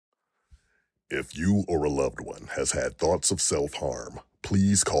If you or a loved one has had thoughts of self-harm,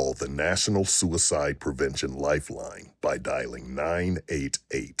 please call the National Suicide Prevention Lifeline by dialing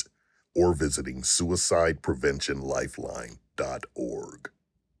 988 or visiting suicidepreventionlifeline.org.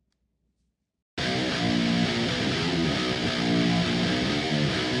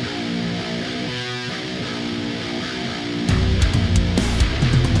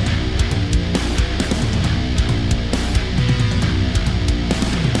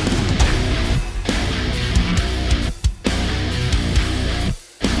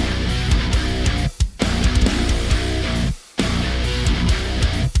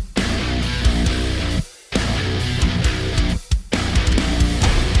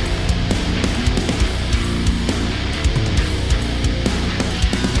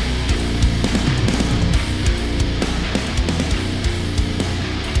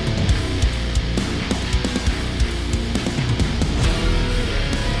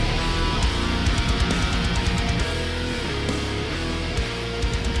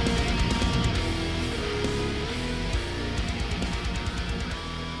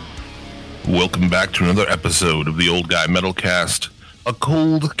 Welcome back to another episode of the old Guy Metalcast, a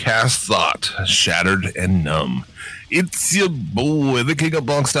cold cast thought, shattered and numb. It's your boy, the king of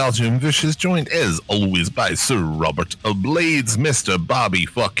bong style, Jim Vicious, joined as always by Sir Robert of Blades, Mr. Bobby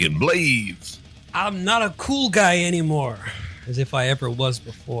fucking Blades. I'm not a cool guy anymore, as if I ever was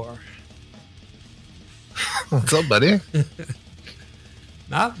before. What's up, buddy?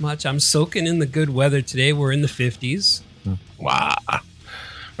 Not much. I'm soaking in the good weather today. We're in the 50s. Wow.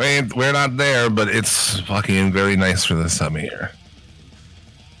 We're not there, but it's fucking very nice for this time of year.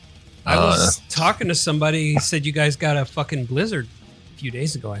 I was talking to somebody, he said you guys got a fucking blizzard a few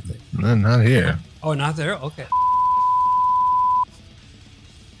days ago, I think. Not here. Oh, not there? Okay.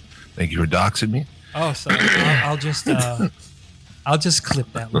 Thank you for doxing me. Oh, sorry. I'll just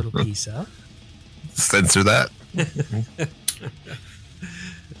clip that little piece up. Censor that.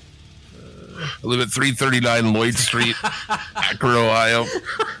 I live at 339 Lloyd Street, Akron, Ohio.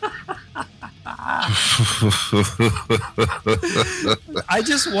 I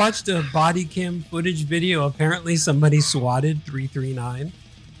just watched a body cam footage video. Apparently somebody swatted 339.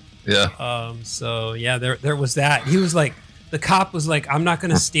 Yeah. So yeah, there was that. He was like, the cop was like, I'm not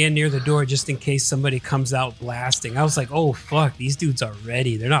going to stand near the door just in case somebody comes out blasting. I was like, oh fuck, these dudes are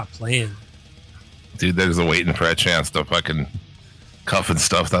ready. They're not playing. Dude, they're just waiting for a chance to fucking cuff and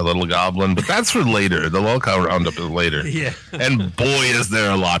stuff that little goblin, but that's for later. The lolcow roundup is later. Yeah. And boy, is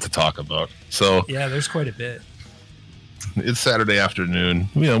there a lot to talk about. So yeah, there's quite a bit. It's Saturday afternoon.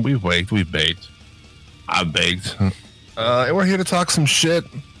 You know, we've baked. I've baked. And we're here to talk some shit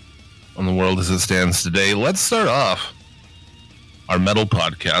on the world as it stands today. Let's start off our metal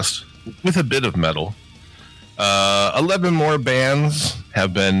podcast with a bit of metal. 11 more bands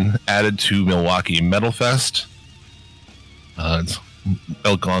have been added to Milwaukee Metalfest. It's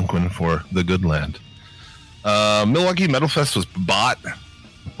Algonquin for the good land. Milwaukee Metalfest was bought. Well,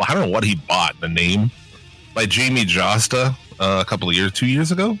 I don't know what he bought, the name, by Jamie Josta a couple of years, 2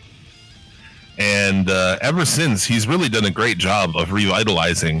 years ago. And ever since, he's really done a great job of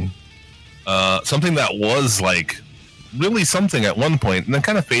revitalizing something that was like really something at one point and then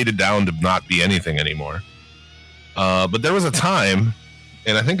kind of faded down to not be anything anymore. But there was a time,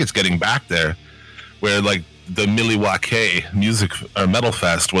 and I think it's getting back there, where like the Milwaukee music or Metal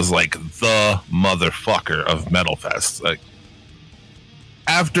Fest was like the motherfucker of Metal Fest. Like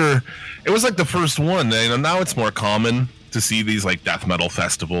after it was like the first one, you know, now it's more common to see these like death metal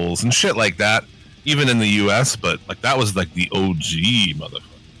festivals and shit like that, even in the US, but like that was like the OG motherfucker.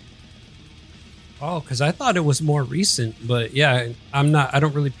 Oh, because I thought it was more recent, but yeah, I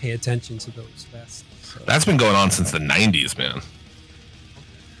don't really pay attention to those fests. So. That's been going on since the 90s, man.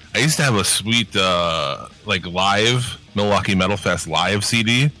 I used to have a sweet, like live Milwaukee Metal Fest live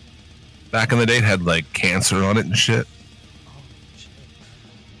CD back in the day. It had like Cancer on it and shit. Oh, shit.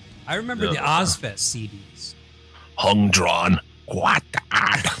 I remember the Ozfest CDs. Hung drawn. What?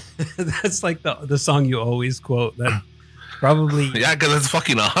 That's like the song you always quote. That probably. Yeah, because it's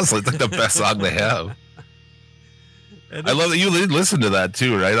fucking awesome. It's like the best song they have. I love that you listen to that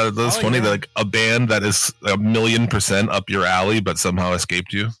too, right? That's funny that like a band that is 1,000,000% up your alley, but somehow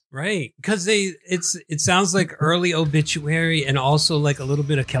escaped you. Right, because it sounds like early Obituary and also like a little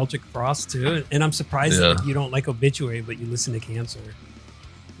bit of Celtic Frost too. And I'm surprised that you don't like Obituary, but you listen to Cancer.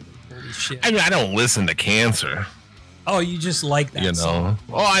 Holy shit! I mean, I don't listen to Cancer. Oh, you just like that? You know? Song.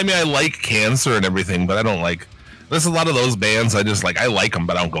 Oh, I mean, I like Cancer and everything, but I don't like. There's a lot of those bands I just like. I like them,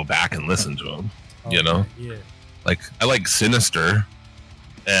 but I don't go back and listen to them. Oh, you know? Yeah. Like I like Sinister,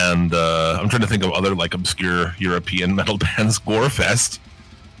 and I'm trying to think of other like obscure European metal bands. Gorefest,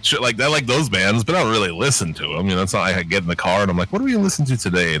 shit like that. I like those bands, but I don't really listen to them. You know, it's not like I get in the car and I'm like, what are we gonna listen to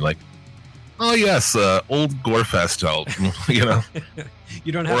today? And like, oh yes, old Gorefest album, you know,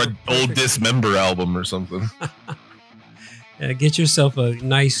 you don't have or an old Dismember album or something. Get yourself a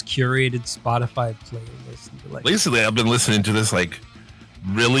nice curated Spotify playlist. Like, recently, I've been listening to this like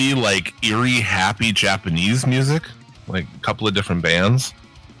really like eerie, happy Japanese music, like a couple of different bands.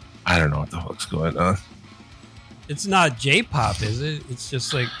 I don't know what the fuck's going on. It's not J-pop, is it? It's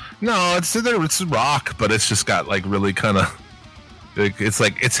just like no, it's rock, but it's just got like really kind of like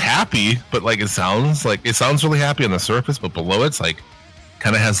it's happy, but like it sounds really happy on the surface, but below it's like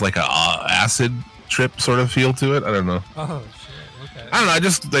kind of has like a acid trip sort of feel to it. I don't know. Oh shit! Okay. I don't know. I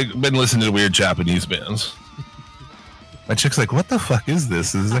just like been listening to weird Japanese bands. My chick's like, "What the fuck is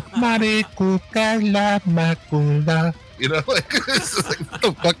this?" It's like Marikukala Makula. You know, like, it's like, what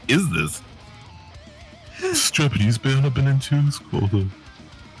the fuck is this? This Japanese band I've been into is called.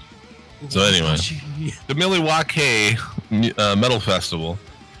 So anyway, the Milwaukee Metal Festival.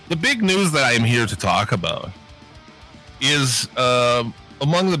 The big news that I am here to talk about is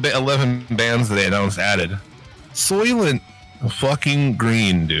among the 11 bands that they announced added, Soilent fucking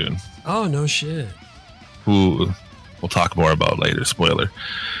Green, dude. Oh, no shit. Who we'll talk more about later, spoiler.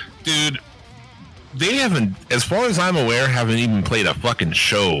 Dude, they haven't, as far as I'm aware, haven't even played a fucking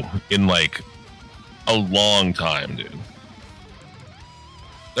show in like a long time, dude.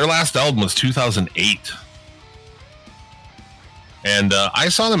 Their last album was 2008. And I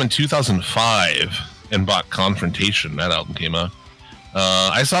saw them in 2005 and bought Confrontation. That album came out.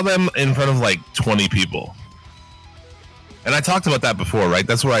 I saw them in front of like 20 people. And I talked about that before, right?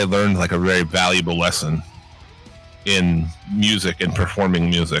 That's where I learned like a very valuable lesson in music and performing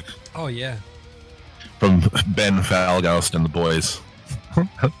music. Oh, yeah. From Ben Falgoust and the boys.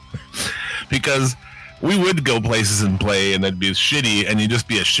 Because we would go places and play and it'd be shitty and you'd just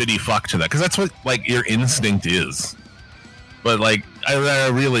be a shitty fuck to that. Because that's what like your instinct is. But like, I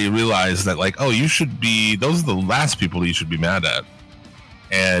really realized that like, oh, you should be, those are the last people you should be mad at.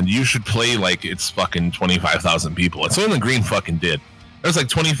 And you should play like it's fucking 25,000 people. And Soilent Green fucking did. There's like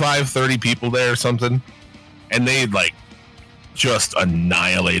 25, 30 people there or something. And they like just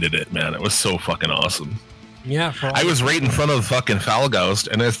annihilated it, man. It was so fucking awesome. Yeah. I was right in front of fucking Falgoust.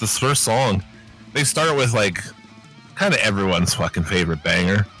 And it's this first song. They start with like kind of everyone's fucking favorite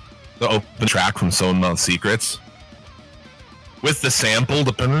banger. The open track from Soilent Secrets. With the sample,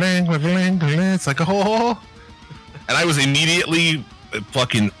 it's like, oh. And I was immediately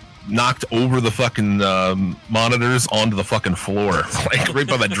fucking knocked over the fucking monitors onto the fucking floor, like right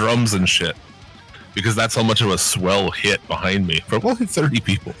by the drums and shit, because that's how much of a swell hit behind me for only 30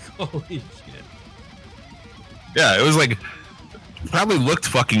 people. Holy shit! Yeah, it was like probably looked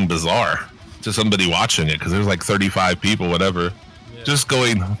fucking bizarre to somebody watching it because there's like 35 people, whatever, just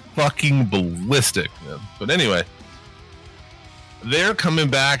going fucking ballistic, man. But anyway, they're coming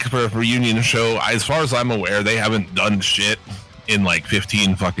back for a reunion show. As far as I'm aware, they haven't done shit in like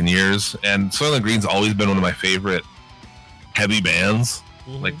 15 fucking years, and Soilent Green's always been one of my favorite heavy bands.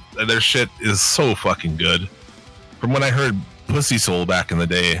 Like their shit is so fucking good. From when I heard Pussy Soul back in the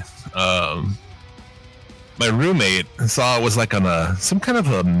day, my roommate saw it was like on some kind of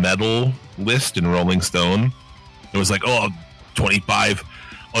a metal list in Rolling Stone. It was like, oh, 25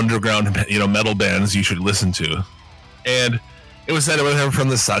 underground, metal bands you should listen to, and it was said it was from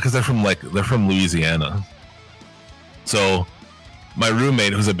the south because they're from Louisiana. So my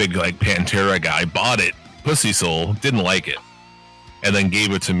roommate, who's a big like Pantera guy, bought it, Pussy Soul, didn't like it, and then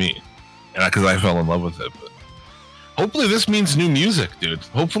gave it to me, and because I fell in love with it. But hopefully this means new music, dude.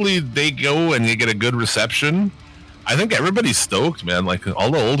 Hopefully they go and they get a good reception. I think everybody's stoked, man. Like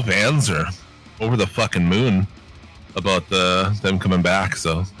all the old fans are over the fucking moon about them coming back.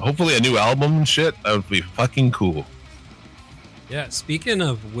 So hopefully a new album and shit, that would be fucking cool. Yeah, speaking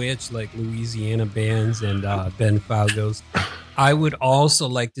of which, like Louisiana bands and Ben Falgoust, I would also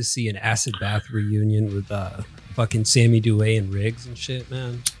like to see an Acid Bath reunion with fucking Sammy Duet and Riggs and shit,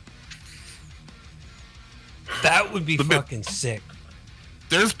 man. That would be fucking sick.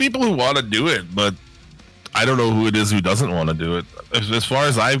 There's people who want to do it, but I don't know who it is who doesn't want to do it. As far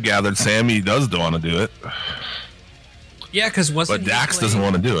as I've gathered, Sammy does want to do it. Yeah, because but Dax doesn't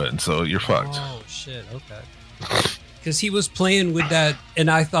want to do it, and so you're fucked. Oh shit! Okay. Because he was playing with that, and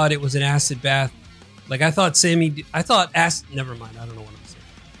I thought it was an Acid Bath. Like I thought never mind. I don't know what I'm saying.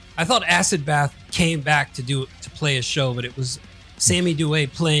 I thought Acid Bath came back to play a show, but it was Sammy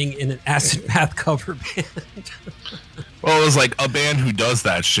Duet playing in an Acid Bath cover band. Well, it was like a band who does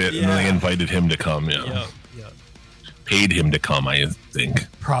that shit, and then they invited him to come. Yeah. Paid him to come, I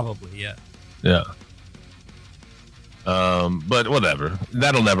think. Probably, yeah. Yeah. But whatever.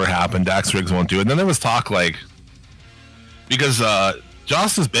 That'll never happen. Dax Riggs won't do it. And then there was talk like, because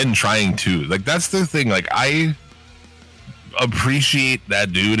Joss has been trying to, like, that's the thing. Like, I appreciate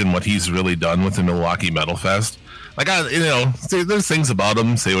that dude and what he's really done with the Milwaukee Metalfest. Like, there's things about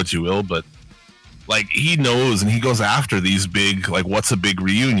him, say what you will, but like, he knows and he goes after these big, like, what's a big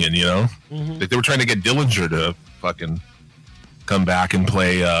reunion, you know? Mm-hmm. Like, they were trying to get Dillinger to fucking come back and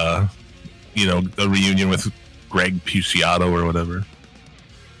play, a reunion with Greg Puciato or whatever.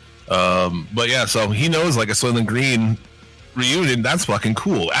 But yeah, so he knows, like, a Soilent Green reunion, that's fucking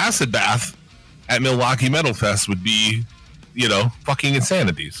cool. Acid Bath at Milwaukee Metalfest would be, fucking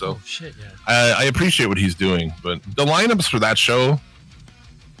insanity. So shit, yeah. I appreciate what he's doing, but the lineups for that show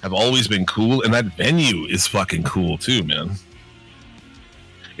have always been cool, and that venue is fucking cool too, man.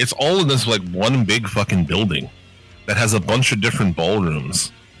 It's all in this like one big fucking building that has a bunch of different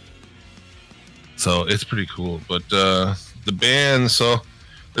ballrooms. So it's pretty cool. But the band, so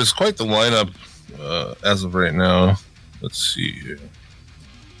there's quite the lineup as of right now. Let's see here.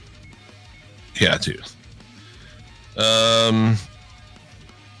 Yeah, too. Oh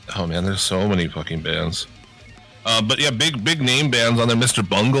man, there's so many fucking bands. But yeah, big name bands on there. Mr.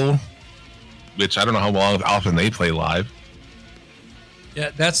 Bungle, which I don't know how often they play live.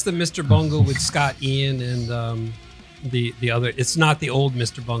 Yeah, that's the Mr. Bungle with Scott Ian and the other. It's not the old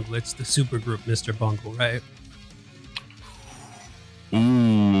Mr. Bungle. It's the supergroup Mr. Bungle, right?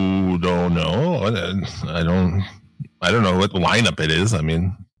 Ooh, don't know. I don't know what lineup it is. I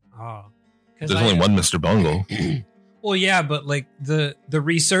mean, there's only one Mr. Bungle. Well, yeah, but like the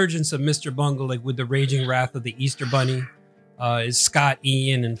resurgence of Mr. Bungle, like with the Raging Wrath of the Easter Bunny, is Scott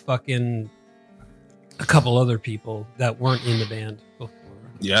Ian and fucking a couple other people that weren't in the band before.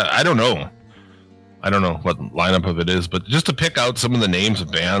 Yeah, I don't know what lineup of it is, but just to pick out some of the names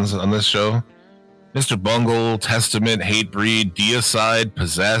of bands on this show: Mr. Bungle, Testament, Hatebreed, Deicide,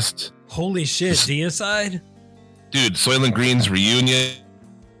 Possessed. Holy shit, Deicide? Dude, Soilent Green's Reunion.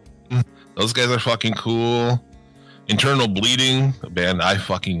 Those guys are fucking cool. Internal Bleeding, a band I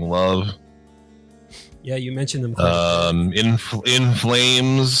fucking love. Yeah, you mentioned them. In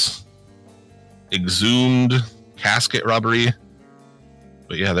Flames, Exhumed, Casket Robbery.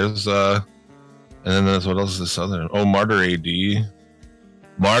 But yeah, there's and then there's, what else is this other? Oh, Martyr AD,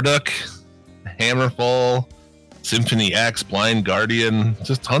 Marduk, Hammerfall, Symphony X, Blind Guardian,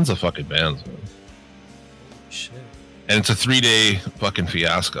 just tons of fucking bands, man. Shit. And it's a 3-day fucking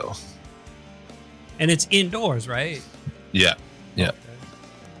fiasco. And it's indoors, right? Yeah. Okay. Yeah,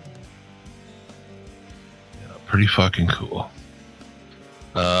 pretty fucking cool.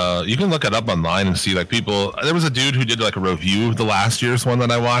 You can look it up online and see, like, people. There was a dude who did like a review of the last year's one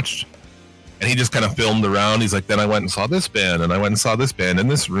that I watched, and he just kind of filmed around. He's like, then I went and saw this band, and I went and saw this band in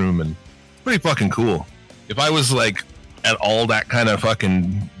this room, and it's pretty fucking cool. If I was like at all that kind of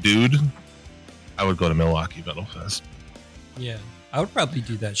fucking dude, I would go to Milwaukee Metalfest. Yeah, I would probably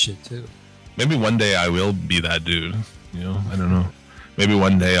do that shit too. Maybe one day I will be that dude. I don't know. Maybe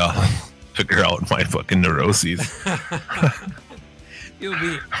one day I'll figure out my fucking neuroses.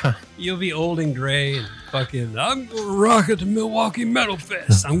 You'll be old and gray and fucking, I'm gonna rock at the Milwaukee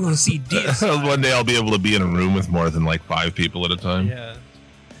Metalfest. I'm gonna see Deicide. One day I'll be able to be in a room with more than like 5 people at a time. Yeah.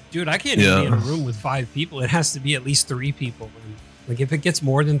 Dude, I can't even be in a room with 5 people. It has to be at least 3 people. And like, if it gets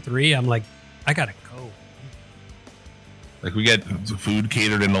more than 3, I'm like, I gotta go. Like, we get food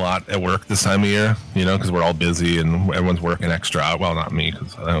catered in a lot at work this time of year, because we're all busy and everyone's working extra hours. Well, not me,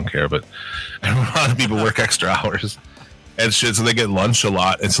 because I don't care, but a lot of people work extra hours and shit, so they get lunch a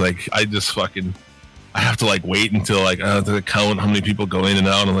lot. It's like, I have to like wait until like I have to count how many people go in and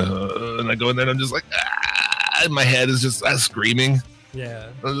out, and I go in there and I'm just like, and my head is just screaming. Yeah.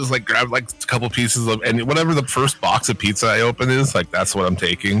 I just like grab like a couple pieces of, and whatever the first box of pizza I open is, like, that's what I'm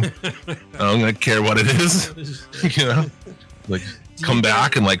taking. I don't gonna care what it is, like come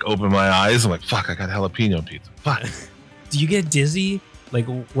back and like open my eyes. I'm like, fuck, I got jalapeno pizza. Fuck. Do you get dizzy? Like,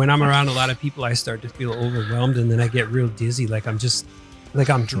 when I'm around a lot of people, I start to feel overwhelmed, and then I get real dizzy. Like I'm just, like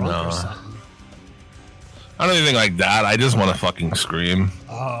I'm drunk or something. I don't even like that. I just want to fucking scream.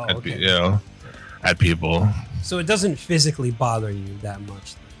 Oh, okay. At people. So it doesn't physically bother you that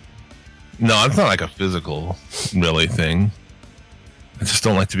much? No, it's not like a physical really thing. I just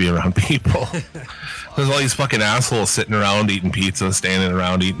don't like to be around people. There's all these fucking assholes sitting around eating pizza, standing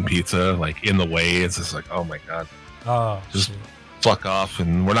around eating pizza, like in the way. It's just like, oh my God. Oh, just shit. Fuck off.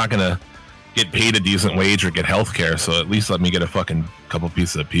 And we're not going to get paid a decent wage or get health care. So at least let me get a fucking couple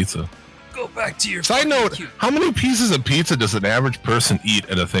pieces of pizza. Go back to your side note. How many pieces of pizza does an average person eat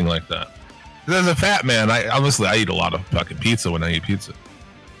at a thing like that? As a fat man, I eat a lot of fucking pizza when I eat pizza.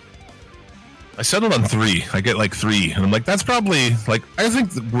 I settled on 3. I get like 3, and I'm like, that's probably like I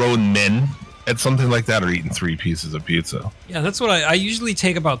think the grown men at something like that are eating 3 pieces of pizza. Yeah, that's what I usually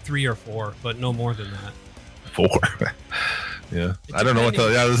take about 3 or 4, but no more than that. 4. Yeah, I don't know what the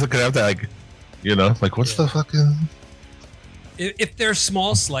this could have to like, you know, like what's the fucking. If they're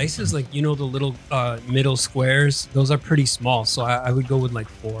small slices, like, you know, the little middle squares, those are pretty small. So I would go with like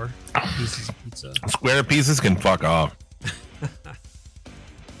 4 pieces of pizza. Square pieces can fuck off.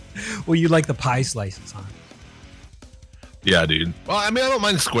 Well, you like the pie slices, huh? Yeah, dude. Well, I mean, I don't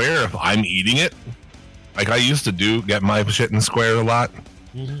mind square if I'm eating it. Like I used to get my shit in square a lot.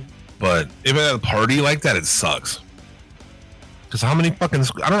 Mm-hmm. But if it's at a party like that, it sucks. Because how many fucking...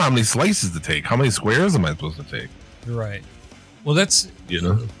 I don't know how many slices to take. How many squares am I supposed to take? Right. Well, that's... You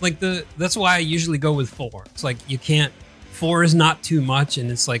know? Like that's why I usually go with 4. It's like you can't... 4 is not too much, and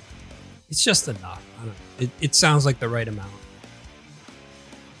it's like... It's just enough. I don't know. It sounds like the right amount.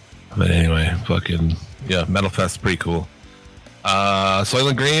 But anyway, fucking... Yeah, Metalfest, pretty cool.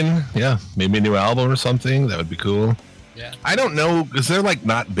 Soilent Green, yeah, maybe a new album or something. That would be cool. Yeah. I don't know, because they're like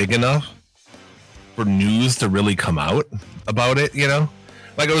not big enough for news to really come out about it, you know?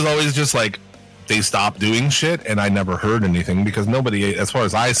 Like it was always just like they stopped doing shit and I never heard anything because nobody, as far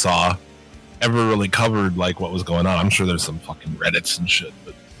as I saw, ever really covered like what was going on. I'm sure there's some fucking Reddits and shit,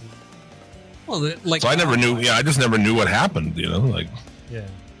 but well, like, so I never knew. Yeah, I just never knew what happened, you know? Like, yeah.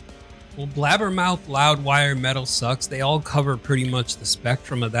 Well, Blabbermouth, Loudwire, Metal Sucks, they all cover pretty much the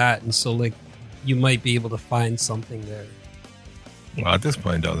spectrum of that. And so, like, you might be able to find something there. Well, at this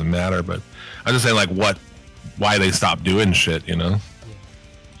point, it doesn't matter. But I'm just saying, like, why they stopped doing shit, you know? Yeah.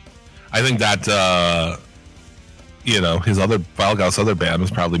 I think that, you know, his other, Valgaus's other band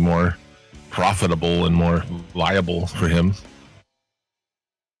was probably more profitable and more viable for him.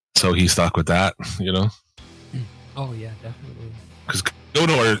 So he stuck with that, you know? Oh, yeah, definitely. Because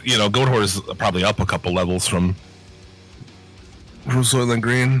Goatwhore is probably up a couple levels from Soilent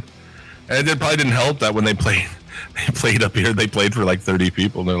Green, and it probably didn't help that when they played up here, they played for like 30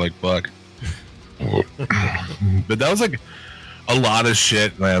 people, and they're like, "Fuck." But that was like a lot of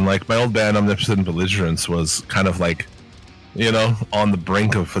shit, man. Like my old band, Omnipotent Belligerence, was kind of like, you know, on the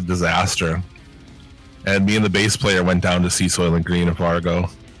brink of a disaster, and me and the bass player went down to see Soilent Green in Fargo.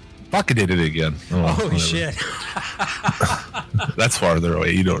 Fucking did it again. Oh shit. That's farther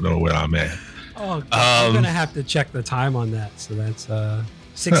away. You don't know where I'm at. Oh, I'm gonna have to check the time on that. So that's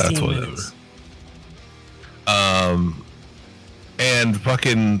 16 minutes. And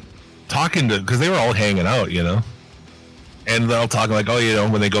fucking talking to, because they were all hanging out, you know, and they're all talking like, oh, you know,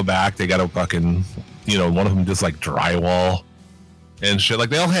 when they go back, they gotta fucking, you know, one of them just like drywall and shit. Like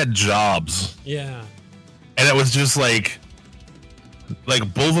they all had jobs. Yeah. And it was just like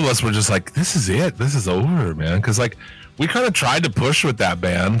both of us were just like, this is it. This is over, man. Because like we kind of tried to push with that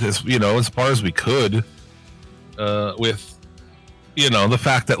band, as you know, as far as we could, with, you know, the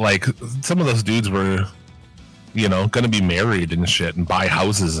fact that like some of those dudes were, you know, going to be married and shit and buy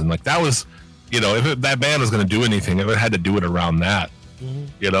houses, and like that was, you know, if that band was going to do anything, it had to do it around that,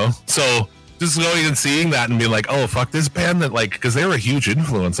 you know. So just going and seeing that and being like, oh fuck, this band that like, because they were a huge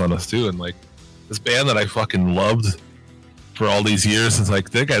influence on us too, and like this band that I fucking loved for all these years, it's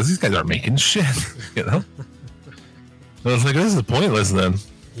like these guys aren't making shit, you know. I was like, this is pointless then.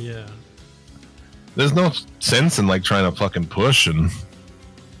 Yeah. There's no sense in like trying to fucking push, and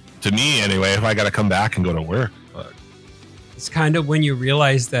to me anyway, if I got to come back and go to work. But it's kind of when you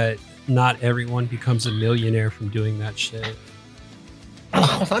realize that not everyone becomes a millionaire from doing that shit.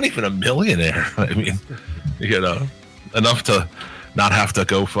 Well, not even a millionaire. I mean, you know, enough to not have to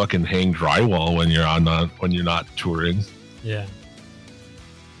go fucking hang drywall when you're not touring. Yeah.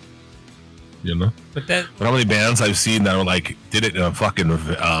 You know? But how many bands I've seen that were like did it in a fucking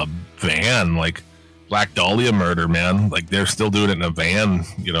van, like Black Dahlia Murder, man. Like they're still doing it in a van,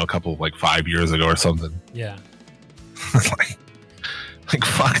 you know, a couple like 5 years ago or something. Yeah. like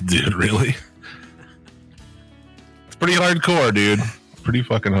fuck, dude, really? It's pretty hardcore, dude. Pretty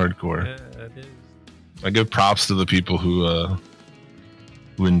fucking hardcore. Yeah, it is. I give props to the people who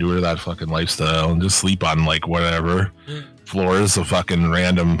endure that fucking lifestyle and just sleep on like whatever floors of fucking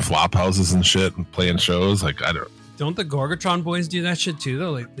random flop houses and shit and playing shows. Like don't the Gorgatron boys do that shit too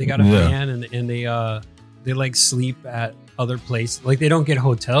though? Like they got a van and they like sleep at other places. Like they don't get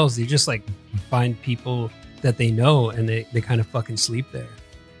hotels. They just like find people that they know and they kind of fucking sleep there.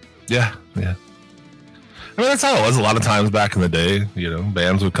 Yeah. I mean, that's how it was a lot of times back in the day. You know,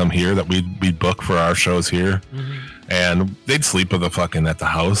 bands would come here that we'd book for our shows here, and they'd sleep at the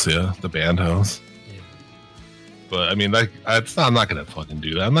house, the band house. Yeah. But I mean, I'm not gonna fucking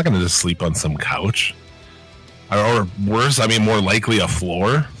do that. I'm not gonna just sleep on some couch. Or worse, I mean, more likely a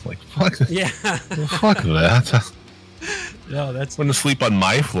floor. Like, fuck. Yeah. Fuck that. No, that's I'm going to sleep on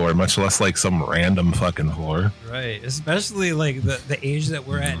my floor, much less like some random fucking floor. right. Especially like the age that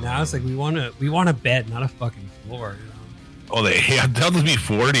we're at now. It's like we want a bed, not a fucking floor. You know? Oh, that would be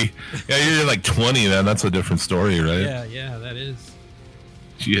 40. Yeah, you're like 20, then. That's a different story, right? Yeah, that is.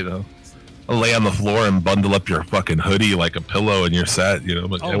 You know, I'll lay on the floor and bundle up your fucking hoodie like a pillow and you're set, you know.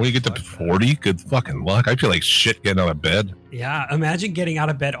 But when you get to 40, good fucking luck. I feel like shit getting out of bed. Yeah, imagine getting out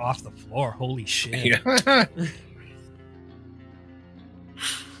of bed off the floor. Holy shit. Yeah.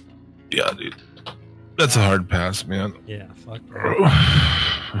 Yeah, dude. That's a hard pass, man. Yeah, fuck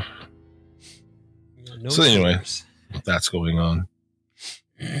that. No So anyway, tears. that's going on.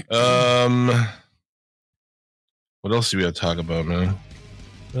 What else do we have to talk about, man?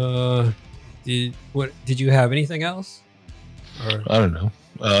 Did you have anything else? Or? I don't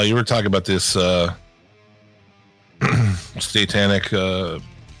know. You were talking about this satanic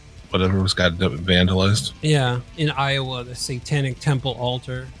whatever was got vandalized. Yeah, in Iowa, the Satanic Temple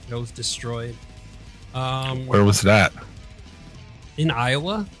altar that was destroyed. Where was that? In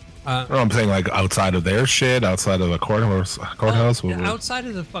Iowa? I'm saying like outside of their shit, outside of the courthouse. Outside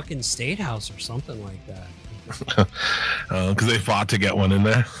of the fucking state house or something like that. Because they fought to get one in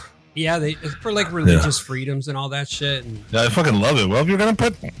there. Yeah, it's for like religious freedoms and all that shit. And yeah, I fucking love it. Well, if you're gonna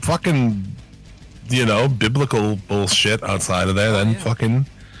put fucking, biblical bullshit outside of there, then fucking,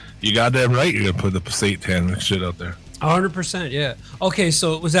 you goddamn right you're gonna put the satanic shit out there. 100%, yeah. Okay,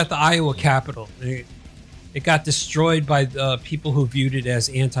 so it was at the Iowa Capitol. It got destroyed by people who viewed it as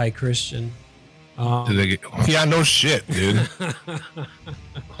anti-Christian. Yeah, no shit, dude.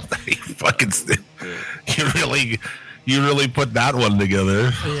 You really put that one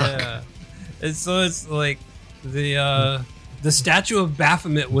together. Yeah, and so it's like the statue of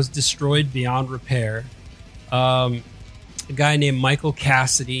Baphomet was destroyed beyond repair. A guy named Michael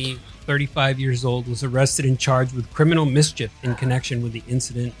Cassidy, 35 years old, was arrested and charged with criminal mischief in connection with the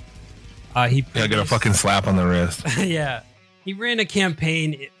incident. He got a fucking slap on the wrist. Yeah, he ran a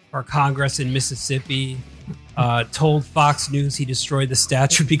campaign for Congress in Mississippi. Told Fox News he destroyed the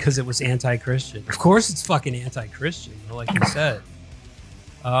statue because it was anti-Christian. Of course, it's fucking anti-Christian, like you said.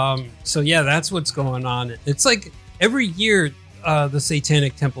 So yeah, that's what's going on. It's like every year, the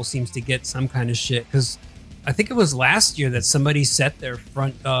Satanic Temple seems to get some kind of shit because I think it was last year that somebody set their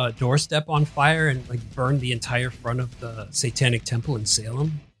front doorstep on fire and like burned the entire front of the Satanic Temple in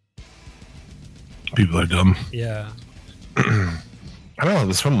Salem. People are dumb. Yeah. I don't know. It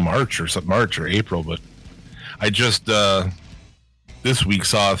was from March or April, but I just this week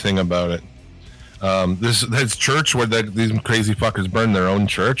saw a thing about it. This church where these crazy fuckers burned their own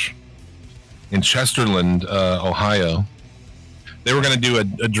church in Chesterland, Ohio. They were going to do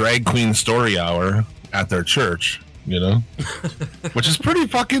a drag queen story hour at their church, which is pretty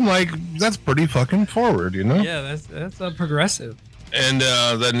fucking that's pretty fucking forward, Yeah, that's progressive. And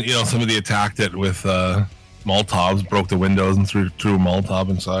then somebody attacked it with Molotovs, broke the windows and threw a Molotov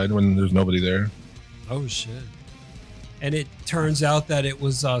inside when there's nobody there. Oh shit! And it turns out that it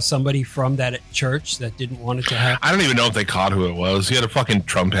was somebody from that church that didn't want it to happen. I don't even know if they caught who it was. He had a fucking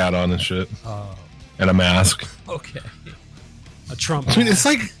Trump hat on and shit, and a mask. Okay, a Trump. I mean, it's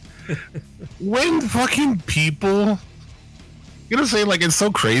like when fucking people, say it's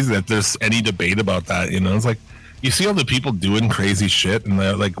so crazy that there's any debate about that. It's like. You see all the people doing crazy shit and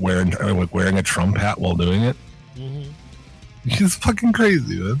they're wearing a Trump hat while doing it. Mm-hmm. It's fucking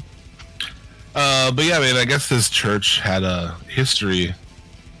crazy, man. But yeah, I guess this church had a history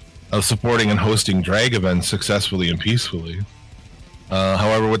of supporting and hosting drag events successfully and peacefully.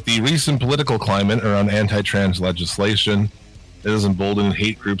 However, with the recent political climate around anti-trans legislation, it has emboldened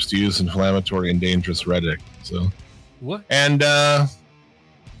hate groups to use inflammatory and dangerous rhetoric. So, what? And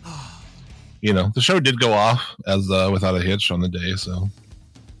the show did go off as without a hitch on the day, so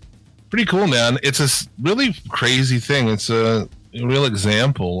pretty cool, man. It's a really crazy thing. It's a real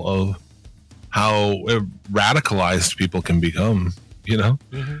example of how radicalized people can become.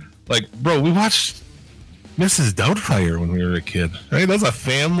 Mm-hmm. Like, bro, we watched Mrs. Doubtfire when we were a kid, right? That's a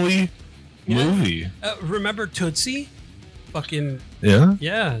family movie. Remember Tootsie? Fucking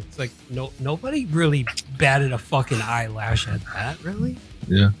yeah. It's like nobody really batted a fucking eyelash at that, really.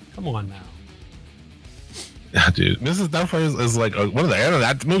 Yeah, come on now. Yeah, dude. Mrs. Doubtfire is like one of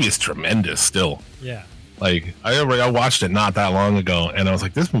that movie is tremendous still. Yeah. Like I watched it not that long ago, and I was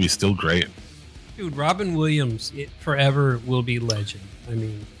like, this movie's still great. Dude, Robin Williams forever will be legend. I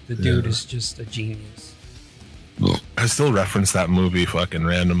mean, the dude is just a genius. I still reference that movie fucking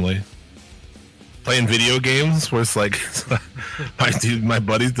randomly. playing video games where it's like my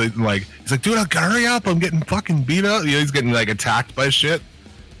buddy's like, he's like, dude, hurry up, I'm getting fucking beat up. You know, he's getting like attacked by shit,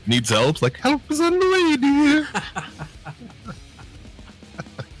 needs help. Like, help is on the way, dude.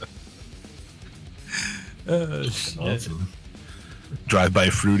 Awesome. Drive-by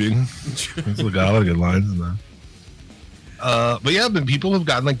fruiting. There's a lot of good lines in that. But yeah, but people have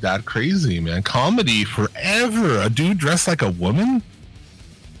gotten like that crazy, man. Comedy forever. A dude dressed like a woman.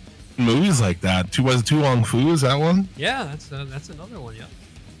 Movies like that. Too Long Fu, is that one? Yeah, that's another one. Yeah,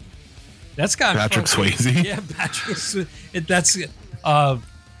 that's got Patrick Swayze. Yeah, Patrick Swayze. That's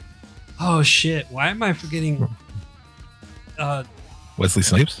oh shit. Why am I forgetting? Wesley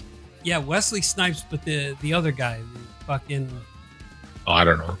Snipes. Yeah, Wesley Snipes, but the other guy, the fucking. Oh, I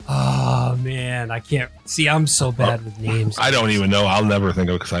don't know. Oh man, I can't see. I'm so bad with names. I don't even know. I'll never think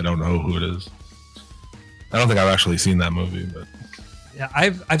of it because I don't know who it is. I don't think I've actually seen that movie, but yeah,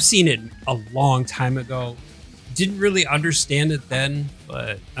 I've seen it a long time ago. Didn't really understand it then,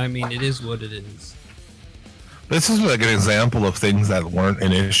 but I mean, it is what it is. This is like an example of things that weren't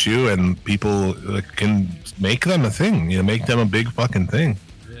an issue, and people can make them a thing. You know, make them a big fucking thing.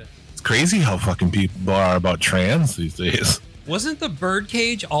 Yeah. It's crazy how fucking people are about trans these days. Wasn't The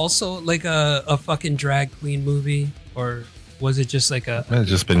Birdcage also like a fucking drag queen movie, or was it just like a? It's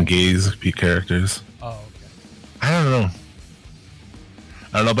just been gays characters. Oh, okay.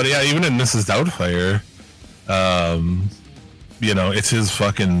 I don't know, but yeah, even in Mrs. Doubtfire, you know, it's his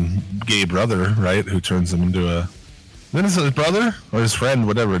fucking gay brother, right, who turns him into a. Then it's his brother or his friend,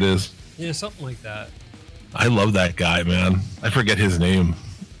 whatever it is. Yeah, something like that. I love that guy, man. I forget his name.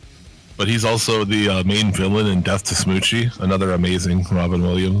 But he's also the main villain in Death to Smoochie, another amazing Robin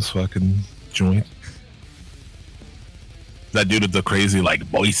Williams fucking joint. That dude with the crazy, like,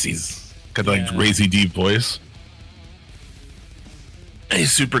 voices. Got like crazy deep voice. And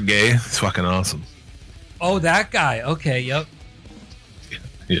he's super gay. He's fucking awesome. Oh, that guy. Okay, yep.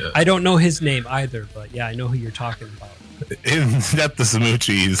 Yeah. I don't know his name either, but yeah, I know who you're talking about. In Death to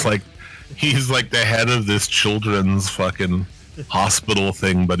Smoochie, he's like the head of this children's fucking hospital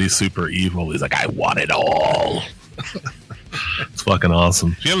thing, but he's super evil. He's like, I want it all. It's fucking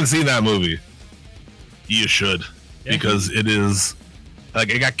awesome. If you haven't seen that movie, you should, because it is like,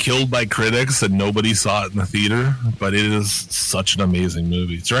 it got killed by critics and nobody saw it in the theater, but it is such an amazing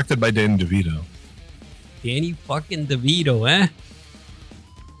movie. It's directed by Danny DeVito. Danny fucking DeVito, eh?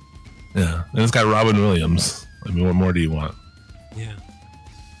 Yeah, and it's got Robin Williams. I mean, what more do you want? Yeah.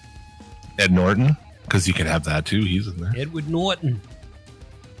 Ed Norton, because you can have that too. He's in there. Edward Norton.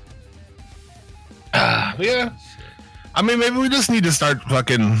 Yeah. I mean, maybe we just need to start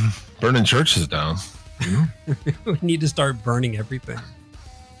fucking burning churches down. You know? We need to start burning everything.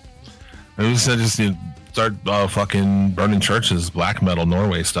 Maybe we just need to start fucking burning churches, black metal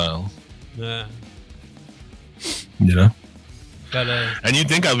Norway style. Yeah. You know? Gotta... And you'd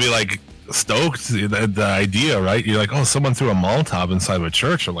think I'd be like stoked the idea, right? You're like, oh, someone threw a Molotov inside of a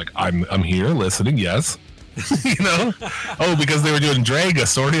church. I'm like, I'm here listening, yes. You know? Oh, because they were doing drag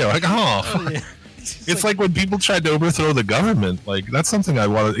Astoria. Like, oh yeah. It's like when people tried to overthrow the government. Like, that's something I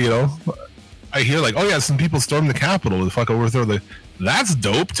want to, you know. I hear like, oh yeah, some people stormed the Capitol to fuck overthrow the. That's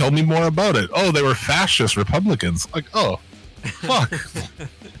dope. Tell me more about it. Oh, they were fascist Republicans. Like, oh, fuck.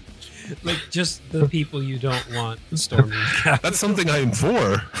 Like just the people you don't want storming the Capitol. That's something I'm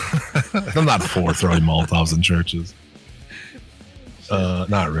for. I'm not for throwing Molotovs in churches.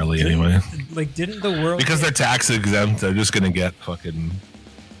 Not really, anyway. Like, didn't the world... Because they're tax exempt, they're just going to get fucking,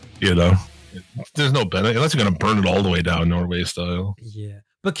 you know, there's no benefit, unless you're going to burn it all the way down Norway style. Yeah.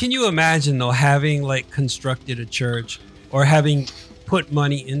 But can you imagine, though, having, like, constructed a church or having put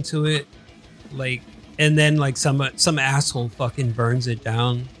money into it, like, and then, like, some asshole fucking burns it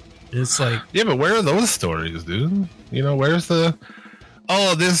down? It's like... Yeah, but where are those stories, dude? You know, where's the...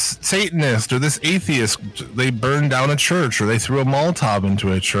 Oh, this Satanist or this atheist, they burned down a church or they threw a Molotov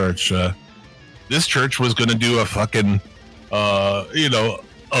into a church. This church was going to do a fucking, you know,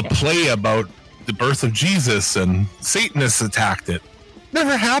 a play about the birth of Jesus and Satanists attacked it.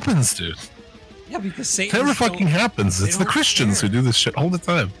 Never happens, dude. Yeah, because Satanists never fucking happens. It's the Christians who do this shit all the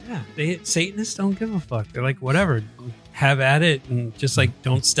time. Yeah, Satanists don't give a fuck. They're like, whatever, have at it, and just like,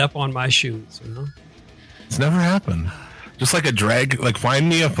 don't step on my shoes, you know? It's never happened. Just like a drag, like find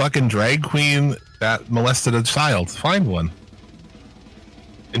me a fucking drag queen that molested a child. Find one.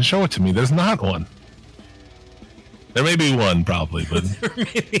 And show it to me. There's not one. There may be one, probably, but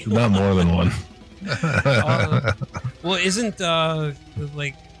not more than one. Well, isn't,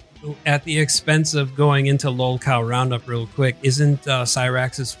 like, at the expense of going into lolcow roundup real quick, isn't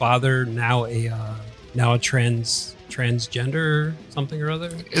Cyrax's father now a trans transgender or something or other.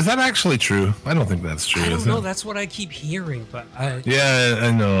 Is that actually true? I don't think that's true. I don't know. That's what I keep hearing, but yeah,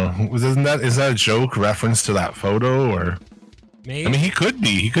 I know. Is that a joke reference to that photo, or maybe? I mean, he could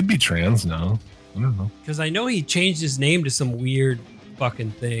be trans now. I don't know. Because I know he changed his name to some weird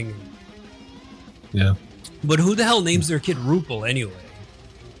fucking thing. Yeah. But who the hell names their kid Rupel anyway?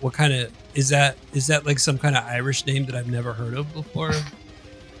 What kind of is that? Is that like some kind of Irish name that I've never heard of before?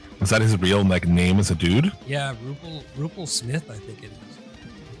 Is that his real name as a dude? Yeah, Rupel Smith, I think it is.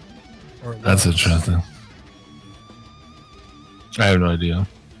 Or that's interesting. I have no idea.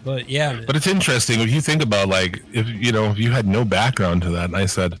 But yeah, but it's interesting if you think about, like, if you had no background to that, and I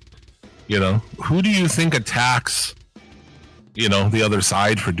said, who do you think attacks, the other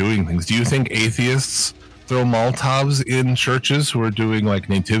side for doing things? Do you think atheists throw Molotovs in churches who are doing like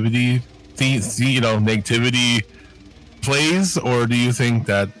nativity plays, or do you think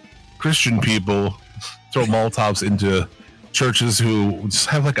that Christian people throw Molotovs into churches who just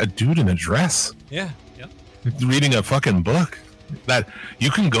have like a dude in a dress? Yeah. Reading a fucking book that you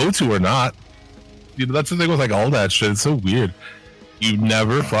can go to or not. That's the thing with like all that shit. It's so weird. You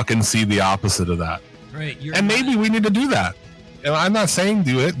never fucking see the opposite of that. Right. And maybe we need to do that. And I'm not saying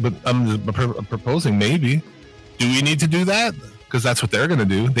do it, but I'm proposing maybe. Do we need to do that? Because that's what they're going to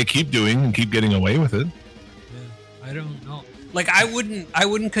do. They keep doing and keep getting away with it. Yeah, I don't know. Like, I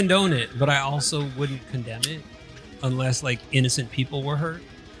wouldn't condone it, but I also wouldn't condemn it unless like innocent people were hurt.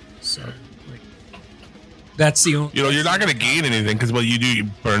 So, like, that's the only. You're not going to gain anything because what you do, you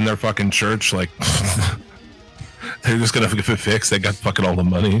burn their fucking church. Like, they're just going to get it fixed. They got fucking all the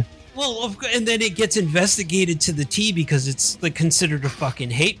money. Well, and then it gets investigated to the T because it's like considered a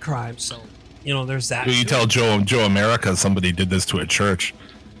fucking hate crime. So, there's that. You tell Joe America somebody did this to a church.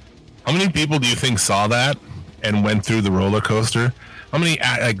 How many people do you think saw that and went through the roller coaster? How many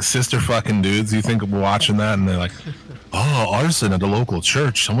like sister fucking dudes do you think were watching that and they're like, oh, arson at a local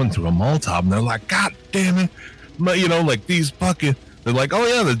church. Someone threw a Molotov, and they're like, God damn it. Like these fucking. They're like, oh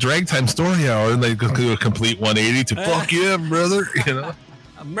yeah, the drag time story hour, and they go do a complete 180 to fuck yeah, brother.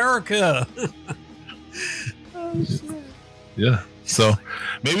 America. Oh, shit. Yeah. So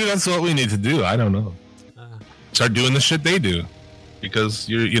maybe that's what we need to do. I don't know. Start doing the shit they do, because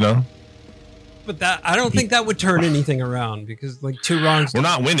But that I don't think that would turn anything around, because like two wrongs. We're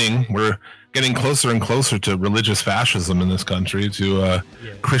not winning. We're getting closer and closer to religious fascism in this country, to a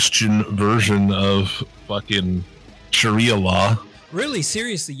Christian version of fucking Sharia law. Really,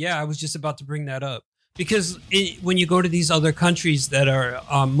 seriously, yeah. I was just about to bring that up. Because when you go to these other countries that are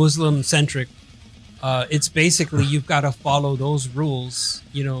Muslim centric, it's basically you've got to follow those rules,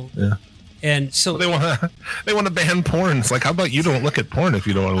 Yeah. And so they want to ban porn. It's like, how about you don't look at porn if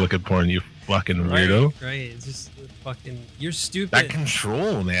you don't want to look at porn, you fucking weirdo? Right. It's just fucking. You're stupid. That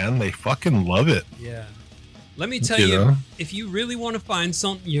control, man. They fucking love it. Yeah. Let me tell you, if you really want to find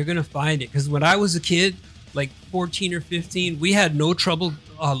something, you're gonna find it. Because when I was a kid, like 14 or 15, we had no trouble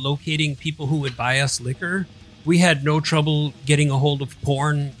locating people who would buy us liquor. We had no trouble getting a hold of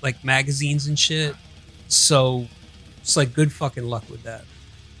porn, like magazines and shit. So it's like good fucking luck with that.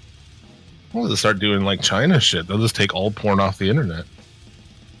 Well, they'll start doing like China shit. They'll just take all porn off the internet.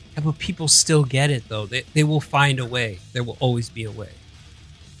 Yeah, but people still get it, though. They will find a way. There will always be a way.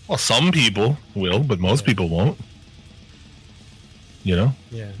 Well, some people will, but most people won't. Yeah.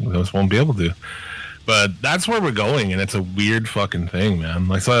 Most won't be able to. But that's where we're going, and it's a weird fucking thing, man.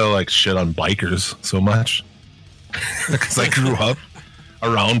 Like, so I like shit on bikers so much because I grew up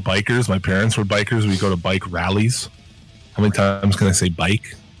around bikers. My parents were bikers. We go to bike rallies. How many times can I say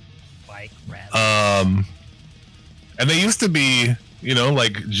bike? Bike rally. And they used to be,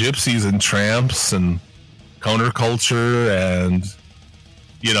 like gypsies and tramps and counterculture, and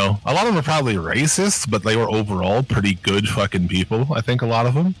a lot of them were probably racist, but they were overall pretty good fucking people. I think a lot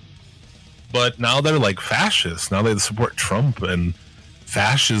of them. But now they're like fascists. Now they support Trump and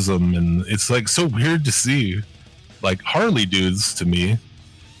fascism. And it's like so weird to see like Harley dudes, to me,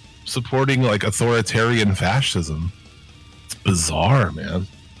 supporting like authoritarian fascism. It's bizarre, man.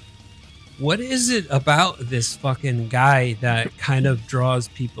 What is it about this fucking guy that kind of draws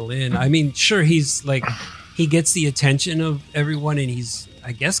people in? I mean, sure, he's like, he gets the attention of everyone and he's,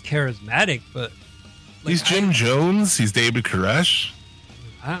 I guess, charismatic, but like, he's Jim Jones. He's David Koresh.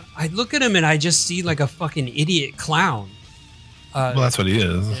 I look at him and I just see like a fucking idiot clown. Well, that's what he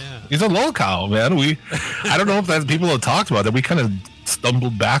is. Yeah. He's a lolcow, man. I don't know if that people have talked about it. We kind of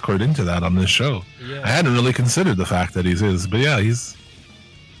stumbled backward into that on this show. Yeah. I hadn't really considered the fact that he's but yeah, he's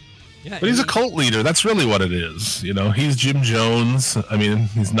a cult leader. That's really what it is. He's Jim Jones. I mean,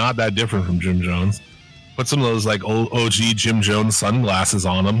 he's not that different from Jim Jones. Put some of those like old OG Jim Jones sunglasses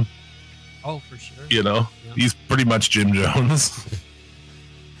on him. Oh, for sure. Yeah. He's pretty much Jim Jones.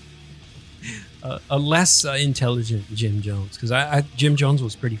 A less intelligent Jim Jones, because Jim Jones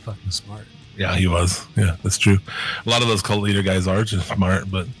was pretty fucking smart. Yeah, he was. Yeah, that's true. A lot of those cult leader guys are just smart,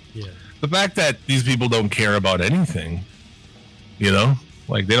 but the fact that these people don't care about anything,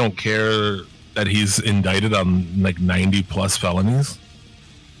 like they don't care that he's indicted on like 90 plus felonies.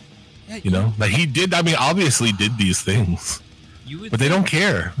 Yeah, that he did. I mean, obviously did these things, but they don't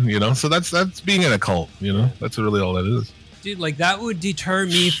care. So that's being in a cult. That's really all that is. Dude, like that would deter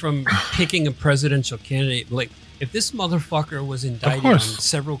me from picking a presidential candidate. Like if this motherfucker was indicted on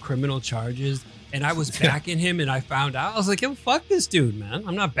several criminal charges and I was backing him and I found out, I was like, yo, fuck this dude, man.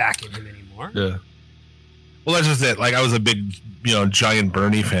 I'm not backing him anymore. Yeah. Well, that's just it. Like I was a big, giant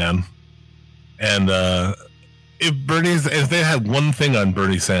Bernie fan. And if they had one thing on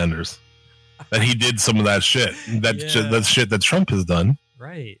Bernie Sanders, that he did some of that shit, that shit that Trump has done.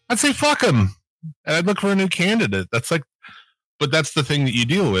 Right. I'd say fuck him. And I'd look for a new candidate. But that's the thing that you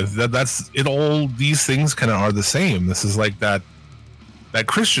deal with. That's it. All these things kind of are the same. This is like that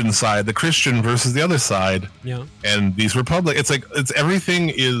Christian side, the Christian versus the other side. Yeah. And these Republic. It's like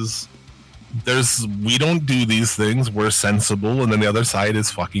everything is. We don't do these things. We're sensible, and then the other side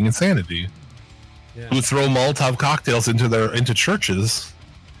is fucking insanity. Yeah. Who throw Molotov cocktails into churches.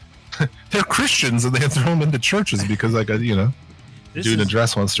 They're Christians, and they throw them into churches because dude in a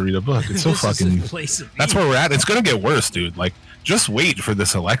dress wants to read a book. It's so fucking. That's where we're at. It's gonna get worse, dude. Like, just wait for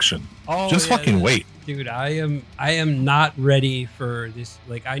this election. Fucking wait, dude. I am not ready for this.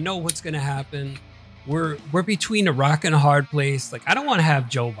 Like, I know what's gonna happen. We're between a rock and a hard place. Like, I don't want to have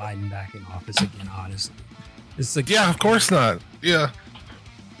Joe Biden back in office again. Honestly, it's like, yeah, of course not. Yeah.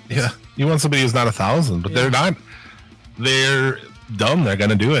 You want somebody who's not 1,000, but they're not. They're dumb. They're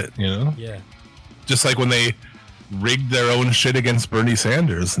gonna do it. Yeah. Just like when they rigged their own shit against Bernie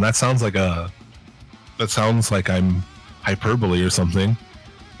Sanders, and that sounds like I'm hyperbole or something,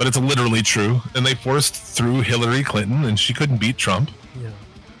 but it's literally true. And they forced through Hillary Clinton, and she couldn't beat Trump. Yeah.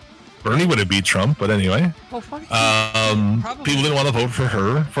 Bernie would have beat Trump, but anyway. People People didn't want to vote for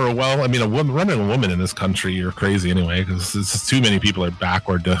her for a while. I mean, running a woman in this country, you're crazy anyway, because it's too many people are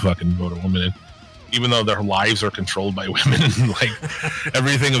backward to fucking vote a woman in, even though their lives are controlled by women and like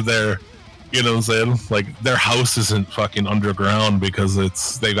everything of their. You know what I'm saying? Like, their house isn't fucking underground because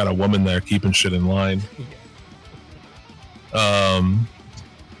they got a woman there keeping shit in line. But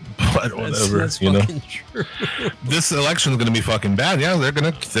whatever, that's fucking true. This election is going to be fucking bad. Yeah,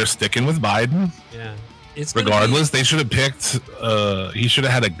 they're sticking with Biden. Yeah. Regardless, they should have picked, he should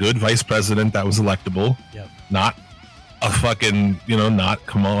have had a good vice president that was electable. Yep. Not a fucking, not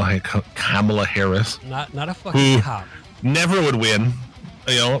Kamala Harris. Not a fucking cop. Never would win.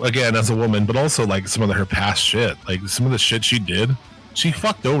 Again, as a woman, but also like some of her past shit, like some of the shit she did. She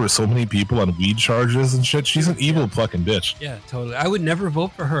fucked over so many people on weed charges and shit. She's an evil fucking bitch. Yeah, totally. I would never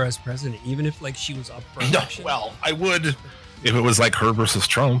vote for her as president, even if like she was up for election. No, well, I would if it was like her versus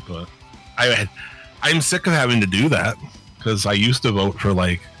Trump, but I'm sick of having to do that because I used to vote for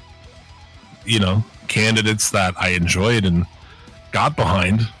like, candidates that I enjoyed and got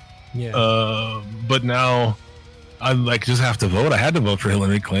behind. Yeah. But now I just have to vote. I had to vote for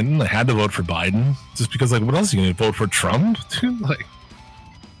Hillary Clinton. I had to vote for Biden just because what else are you going to vote for? Trump? Dude,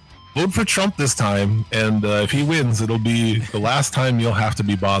 vote for Trump this time. And if he wins, it'll be the last time you'll have to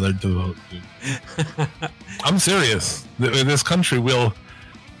be bothered to vote. Dude. I'm serious. This country will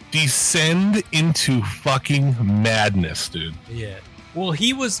descend into fucking madness, dude. Yeah. Well,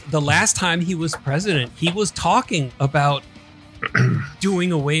 the last time he was president, he was talking about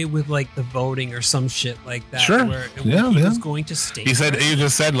doing away with the voting or some shit like that. Sure. Where he was going to stay. He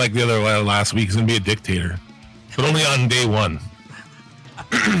just said last week he's going to be a dictator, but only on day one.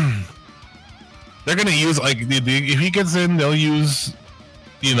 They're going to use if he gets in, they'll use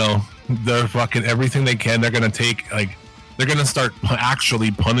their fucking everything they can. They're going to take they're going to start actually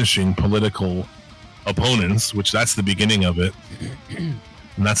punishing political opponents, which that's the beginning of it, and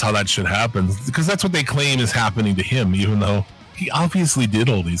that's how that shit happens because that's what they claim is happening to him, even though he obviously did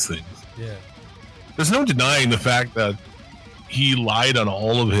all these things. Yeah. There's no denying the fact that he lied on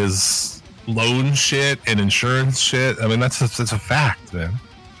all of his loan shit and insurance shit. I mean, that's a fact, man.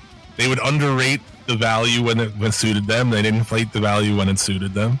 They would underrate the value when it suited them. They'd inflate the value when it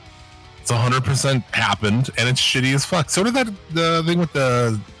suited them. It's 100% happened, and it's shitty as fuck. So did the thing with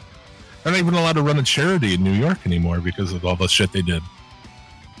they're not even allowed to run a charity in New York anymore because of all the shit they did.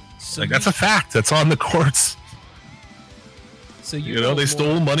 So that's a fact. That's on the courts. So they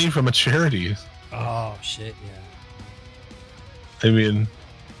stole money from a charity. Oh shit! Yeah. I mean,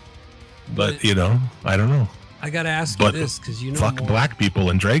 but I don't know. I gotta ask you But this because you know fuck more. black people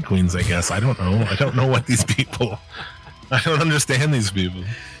and drag queens, I guess. I don't know. I don't know what these people. I don't understand these people.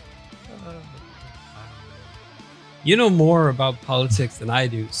 You know more about politics than I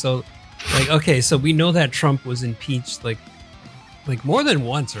do. So, like, okay, so we know that Trump was impeached like more than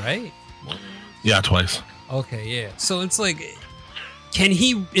once, right? Yeah, twice. Okay, yeah. So it's like,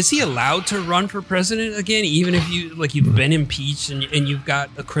 is he allowed to run for president again, even if you've been impeached and you've got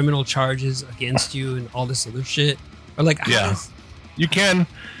criminal charges against you and all this other shit? Or like, you can.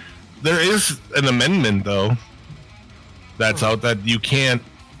 There is an amendment though that's out that you can't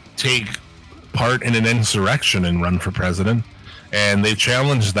take part in an insurrection and run for president, and they've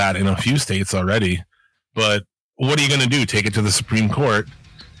challenged that in a few states already. But what are you going to do? Take it to the Supreme Court?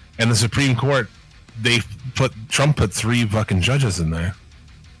 And the Supreme Court, Trump put 3 fucking judges in there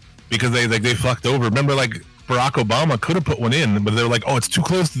because they fucked over. Remember, like Barack Obama could have put one in, but they were like, "Oh, it's too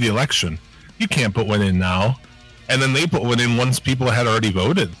close to the election. You can't put one in now." And then they put one in once people had already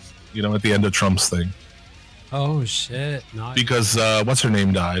voted. You know, at the end of Trump's thing. Oh shit! Because what's her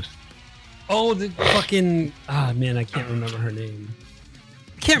name died. Oh, the fucking man, I can't remember her name.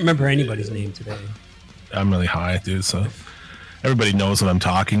 I can't remember anybody's name today. I'm really high, dude. So. Everybody knows what I'm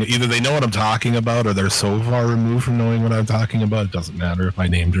talking. Either they know what I'm talking about, or they're so far removed from knowing what I'm talking about. It doesn't matter if I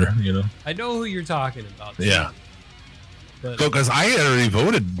named her. You know. I know who you're talking about. Yeah. Because I had already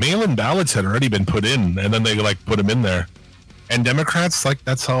voted. Mail-in ballots had already been put in, and then they like put them in there. And Democrats, like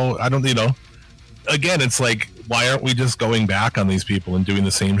that's how I don't. You know. Again, it's like, why aren't we just going back on these people and doing the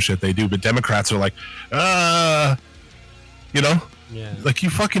same shit they do? But Democrats are like, you know, like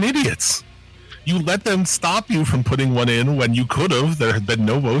you fucking idiots. You let them stop you from putting one in when you could have. There had been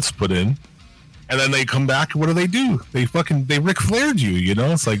no votes put in. And then they come back. What do? They Ric Flaired you, you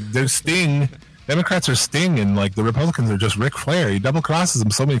know? It's like they're Sting. Democrats are Sting, and like the Republicans are just Ric Flair. He double crosses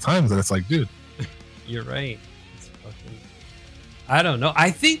them so many times that it's like, dude. You're right. It's fucking, I don't know. I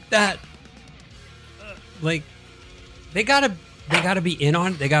think that like they gotta be in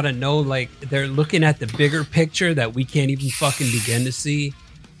on it. They gotta know like they're looking at the bigger picture that we can't even fucking begin to see.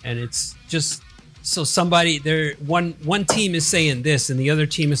 And it's just so one team is saying this and the other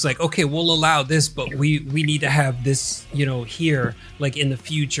team is like, okay, we'll allow this, but we need to have this, you know, here, like in the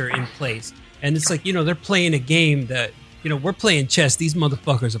future in place. And it's like, you know, they're playing a game that, you know, we're playing chess. These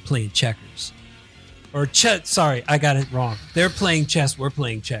motherfuckers are playing checkers. Or sorry, I got it wrong. They're playing chess. We're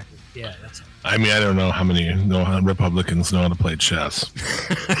playing checkers. Yeah, that's it. I mean, I don't know how many Republicans know how to play chess.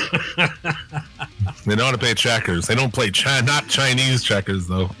 They know how to play checkers. They don't play not Chinese checkers,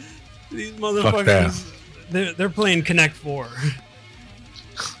 though. These motherfuckers, they're playing Connect 4.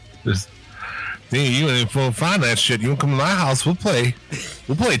 You ain't find that shit. You don't come to my house. We'll play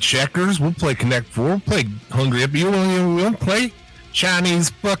checkers. We'll play Connect 4. We'll play Hungry Up. We don't play Chinese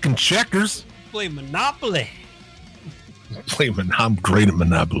fucking checkers. Play Monopoly. I'm great at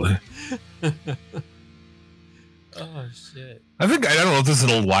Monopoly. Oh shit! I don't know if this is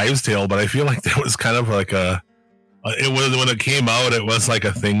an old wives' tale, but I feel like there was kind of like it was when it came out. It was like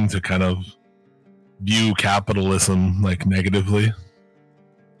a thing to kind of view capitalism like negatively.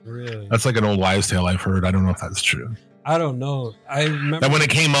 Really? That's like an old wives' tale I've heard. I don't know if that's true. I don't know. I remember that when it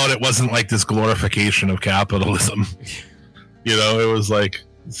came out, it wasn't like this glorification of capitalism. You know, it was like,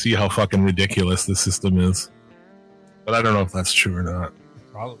 see how fucking ridiculous the system is. But I don't know if that's true or not.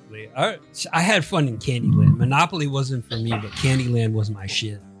 Probably. I had fun in Candyland. Monopoly wasn't for me, but Candyland was my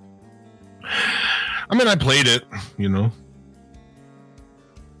shit. I mean, I played it, you know.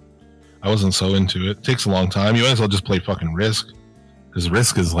 I wasn't so into it. It takes a long time. You might as well just play fucking Risk. Because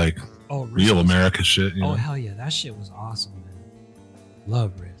Risk is like real America shit. You know? Hell yeah. That shit was awesome, man.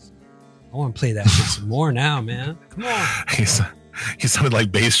 Love Risk. I want to play that shit some more now, man. Come on. He sounded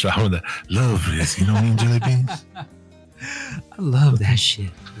like bass drum with that. Love Risk. You know what I mean, Jelly Beans? I love that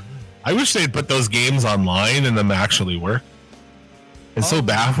shit. I wish they'd put those games online and them actually work. It's so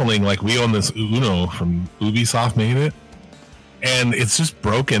baffling. Like, we own this Uno from Ubisoft made it. And it's just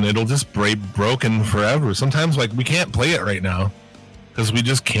broken. It'll just break broken forever. Sometimes, like, we can't play it right now because we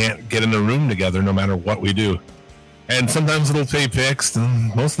just can't get in a room together no matter what we do. And sometimes it'll stay fixed,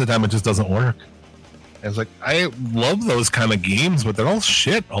 and most of the time it just doesn't work. And it's like, I love those kind of games, but they're all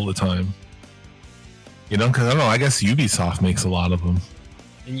shit all the time. You know, because I don't know, I guess Ubisoft makes a lot of them.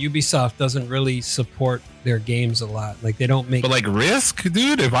 And Ubisoft doesn't really support their games a lot. Like, they don't make... But like Risk,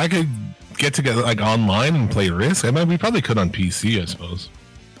 dude, if I could get together like online and play Risk, I mean, we probably could on PC, I suppose.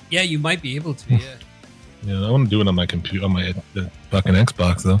 Yeah, you might be able to, yeah. Yeah, I want to do it on my computer, on my fucking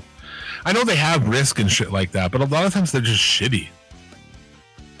Xbox, though. I know they have Risk and shit like that, but a lot of times they're just shitty.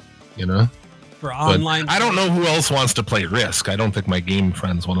 You know? For online, I don't know who else wants to play Risk. I don't think my game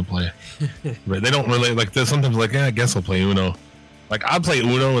friends want to play. They don't really like this. Sometimes like, I guess I'll play Uno. Like I'll play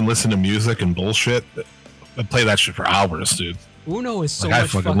Uno and listen to music and bullshit. I play that shit for hours, dude. Uno is so like,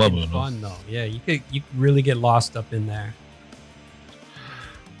 much fucking fun, though. Yeah, you could really get lost up in there.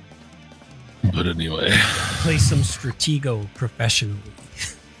 But anyway, play some Stratego professionally.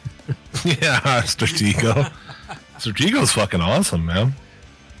 Yeah, Stratego. Stratego's fucking awesome, man.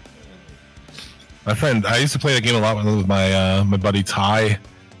 I used to play the game a lot with my buddy Ty,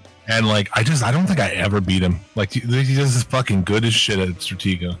 and like I don't think I ever beat him. Like he just fucking good as shit at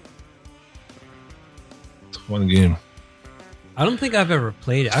Stratego. It's a fun game. I don't think I've ever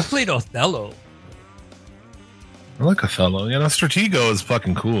played it. I've played Othello. I like Othello. Yeah, Stratego is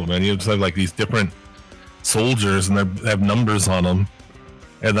fucking cool, man. You just have like these different soldiers, and they have numbers on them,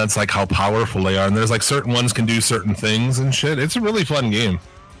 and that's like how powerful they are. And there's like certain ones can do certain things and shit. It's a really fun game.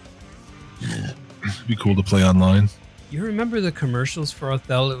 It'd be cool to play online. You remember the commercials for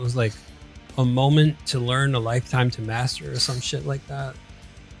Othello? It was like a moment to learn, a lifetime to master, or some shit like that.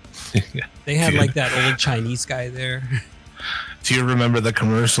 Yeah, they had like that old Chinese guy there. Do you remember the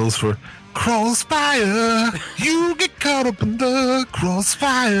commercials for Crossfire? You get caught up in the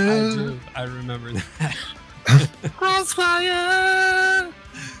crossfire. I remember that. Crossfire.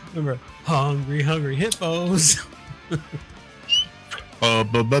 Remember hungry hippos.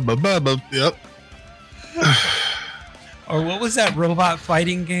 Yep. Or what was that robot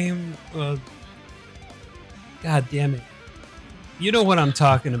fighting game? God damn it! You know what I'm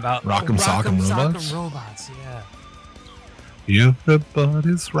talking about. Rock'em Sock'em Robots. Sock'em Robots, yeah.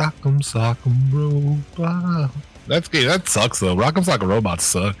 Everybody's Rock'em Sock'em Robot. That's gay. That sucks though. Rock'em Sock'em Robots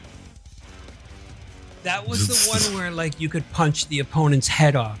suck. That was the one where like you could punch the opponent's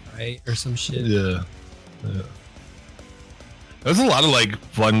head off, right, or some shit. Yeah. There's a lot of like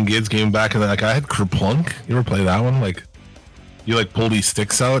fun kids game back in the, like I had Kerplunk. You ever play that one? Like you like pull these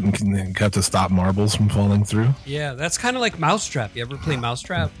sticks out and have to stop marbles from falling through. Yeah, that's kind of like Mousetrap. You ever play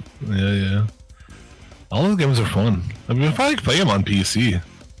Mousetrap? Yeah. All those games are fun. I mean, if I play them on PC.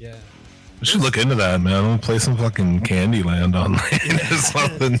 Yeah. I should look into that, man. I'm gonna play some fucking Candyland online or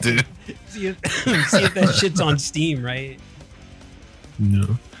something, dude. see if that shit's on Steam, right?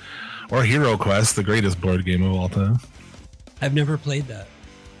 No. Or Hero Quest, the greatest board game of all time. I've never played that.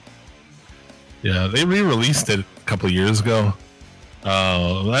 Yeah, they re-released it a couple of years ago.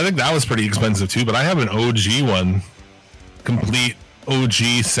 I think that was pretty expensive too, but I have an OG one, complete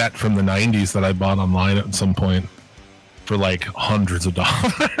OG set from the 90s that I bought online at some point for like hundreds of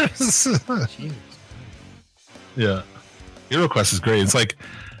dollars. Jeez. Yeah. Hero Quest is great. It's like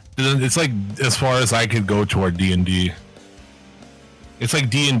as far as I could go toward D&D. It's like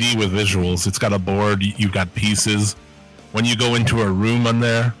D&D with visuals. It's got a board, you've got pieces. When you go into a room on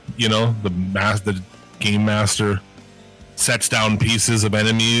there, you know, the game master sets down pieces of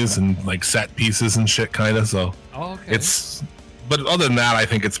enemies and like set pieces and shit kind of. So okay. But other than that, I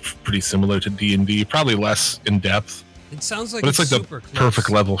think it's pretty similar to D&D, probably less in depth. It sounds like but it's like super the close. Perfect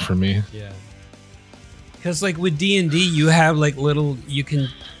level for me. Yeah. Because like with D&D, you have like you can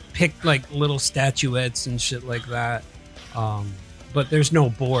pick like little statuettes and shit like that. But there's no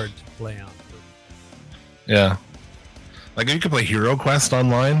board to play on. Yeah. Like you can play Hero Quest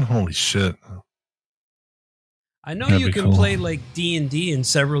online. Holy shit. I know That'd you be can cool. play like D&D and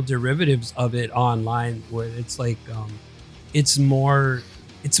several derivatives of it online where it's like it's more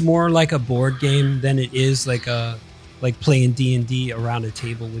like a board game than it is like playing D&D around a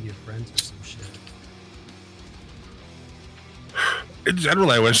table with your friends or some shit. In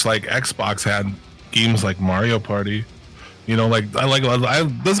general, I wish like Xbox had games like Mario Party. You know, like I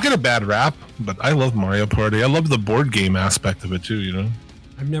does get a bad rap, but I love Mario Party. I love the board game aspect of it too, you know.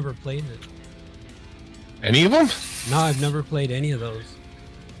 I've never played it. Any of them? No, I've never played any of those.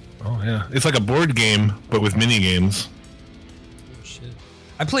 Oh yeah. It's like a board game but with mini games. Oh shit.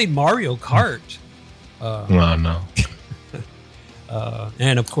 I played Mario Kart. No.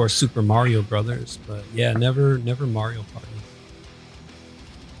 And of course Super Mario Brothers, but yeah, never Mario Party.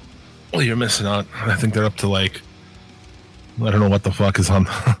 Well, you're missing out. I think they're up to like I don't know what the fuck is on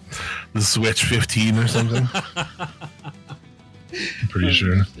the Switch 15 or something. I'm pretty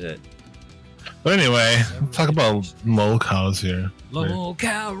sure. Shit. But anyway, let's talk about lolcows here.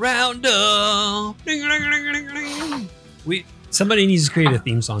 Lolcow Roundup. Ding, ding, ding, ding, ding. Somebody needs to create a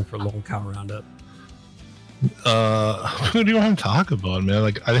theme song for Lolcow Roundup. Who do you want to talk about, man?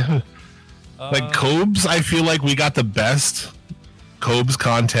 Like Cobes, I feel like we got the best Cobes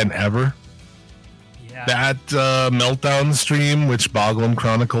content ever. Yeah. That Meltdown stream, which Boglum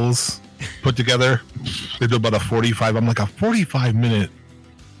Chronicles put together, they do about a 45. I'm like a 45-minute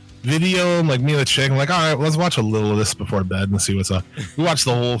video, and like me and the chick, I'm like, all right, let's watch a little of this before bed and see what's up. We watched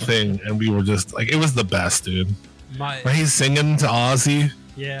the whole thing, and we were just like, it was the best, dude. When he's singing to Ozzy,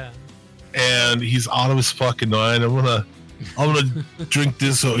 yeah, and he's out of his fucking mind. I'm gonna drink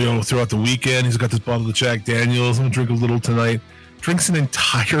this, throughout the weekend. He's got this bottle of Jack Daniels. I'm gonna drink a little tonight. Drinks an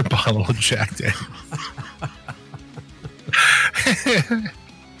entire bottle of Jack Daniels.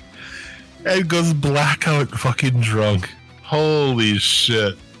 And goes blackout fucking drunk. Holy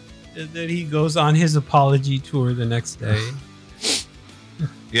shit. And then he goes on his apology tour the next day.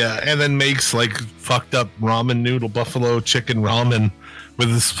 Yeah, and then makes like fucked up ramen noodle buffalo chicken ramen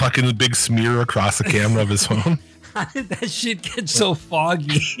with this fucking big smear across the camera of his phone. How did that shit get so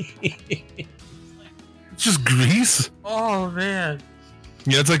foggy? It's just grease. Oh, man.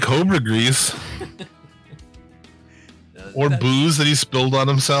 Yeah, it's like Cobra grease. Or booze that he spilled on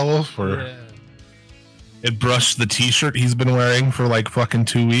himself, or it brushed the t-shirt he's been wearing for like fucking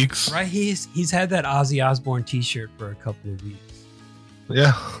 2 weeks. Right, he's had that Ozzy Osbourne t-shirt for a couple of weeks.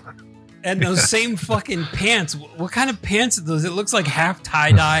 Yeah. And those same fucking pants. What kind of pants are those? It looks like half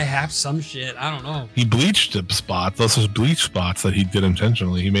tie-dye, half some shit. I don't know. He bleached a spot. Those are bleach spots that he did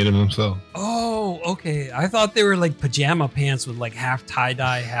intentionally. He made them himself. Oh, okay. I thought they were like pajama pants with like half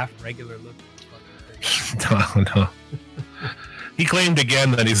tie-dye, half regular looking. No. He claimed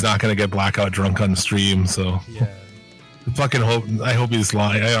again that he's not going to get blackout drunk on stream, so yeah. I hope he's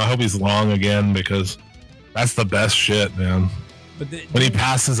lying. I hope he's wrong again, because that's the best shit, man. But when he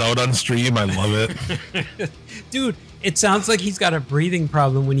passes out on stream, I love it. Dude, it sounds like he's got a breathing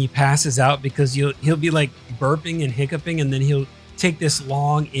problem when he passes out, because he'll be like burping and hiccuping, and then he'll take this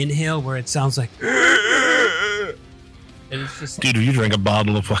long inhale where it sounds like and it's just dude, if you drank a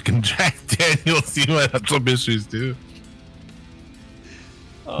bottle of fucking Jack Daniels, you might have some issues too.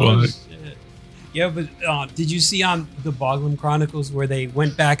 Oh, shit. Yeah, but did you see on the Boglin Chronicles where they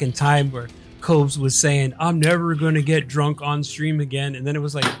went back in time where Cobes was saying, I'm never going to get drunk on stream again? And then it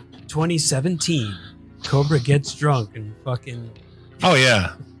was like 2017. Cobra gets drunk and fucking... Oh,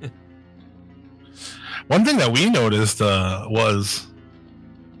 yeah. One thing that we noticed was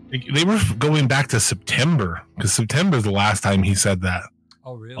they were going back to September, because September is the last time he said that.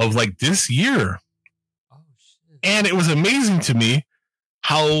 Oh, really? Of like this year. Oh, shit. And it was amazing to me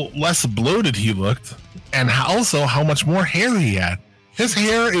how less bloated he looked, and also how much more hair he had. His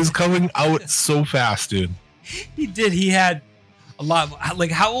hair is coming out so fast, dude. He did. He had a lot. Like,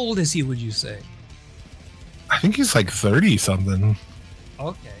 how old is he, would you say? I think he's like 30 something.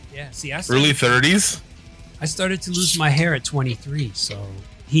 Okay, yeah. See, early 30s. I started to lose my hair at 23, so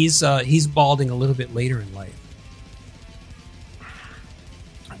he's balding a little bit later in life.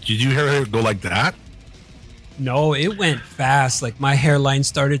 Did you hear it go like that? No, it went fast. Like, my hairline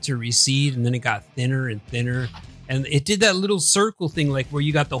started to recede, and then it got thinner and thinner. And it did that little circle thing, like where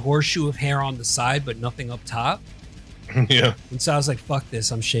you got the horseshoe of hair on the side, but nothing up top. Yeah. And so I was like, fuck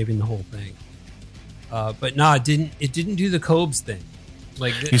this, I'm shaving the whole thing. But no, it didn't do the Cobes thing.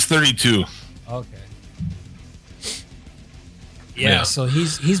 Like he's 32. Okay. Yeah, so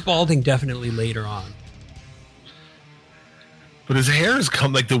he's balding definitely later on. But his hair has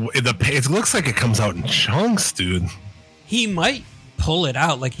come like it looks like it comes out in chunks, dude. He might pull it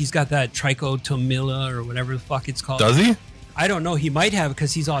out, like he's got that trichotomilla or whatever the fuck it's called. Does he? I don't know. He might have,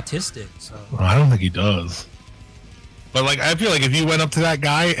 because he's autistic. So I don't think he does. But like, I feel like if you went up to that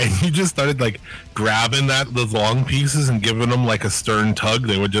guy and you just started like grabbing those long pieces and giving them like a stern tug,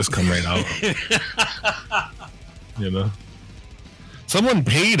 they would just come right out. You know,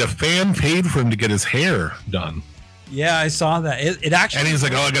 a fan paid for him to get his hair done. Yeah, I saw that. It actually. And he's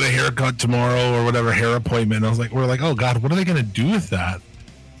like, "Oh, I got a haircut tomorrow or whatever, hair appointment." And we're like, "Oh God, what are they gonna do with that?"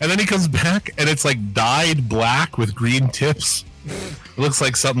 And then he comes back and it's like dyed black with green tips. It looks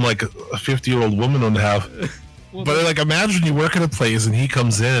like something like a 50-year-old woman would have. Well, but like, imagine you work at a place and he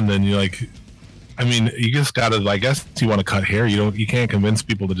comes in and you're like, I mean, you just gotta, I guess, you want to cut hair. You can't convince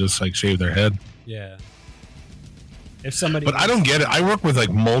people to just like shave their head. Yeah. If somebody, but I don't get it. I work with like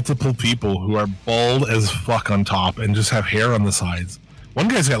multiple people who are bald as fuck on top and just have hair on the sides. One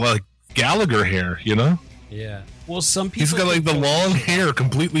guy's got like Gallagher hair, you know? Yeah. Well, some people. He's got like the long hair,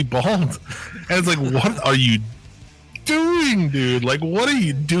 completely bald, and it's like, what are you doing, dude? Like, what are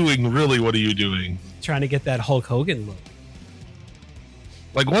you doing? Really, what are you doing? Trying to get that Hulk Hogan look.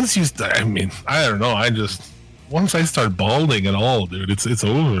 Like, once you I mean, I don't know. Once I start balding at all, dude, it's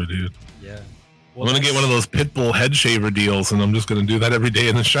over, dude. Yeah. Well, I'm gonna get one of those Pitbull head shaver deals, and I'm just gonna do that every day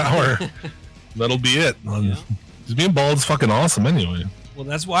in the shower. That'll be it. Yeah. Just being bald is fucking awesome, anyway. Well,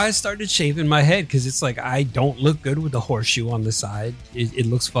 that's why I started shaving my head, because it's like I don't look good with the horseshoe on the side. It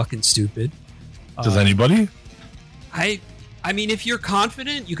looks fucking stupid. Does anybody? I mean, if you're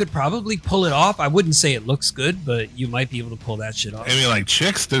confident, you could probably pull it off. I wouldn't say it looks good, but you might be able to pull that shit off. I mean, like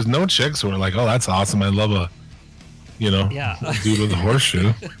chicks, there's no chicks who are like, oh, that's awesome. I love a, dude with a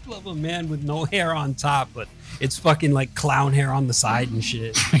horseshoe. I love a man with no hair on top, but it's fucking like clown hair on the side and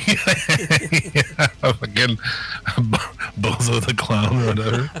shit. Fucking Bozo the Clown or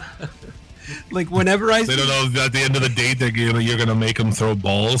whatever. Like whenever I They don't know at the end of the date you're gonna make them throw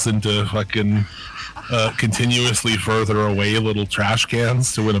balls into fucking continuously further away little trash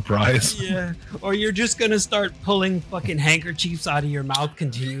cans to win a prize. Yeah, or you're just gonna start pulling fucking handkerchiefs out of your mouth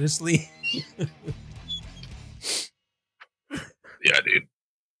continuously. Yeah, dude.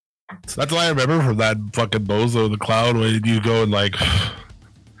 So that's why I remember from that fucking Bozo the Clown where you go and like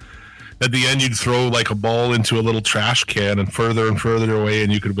at the end you'd throw like a ball into a little trash can and further away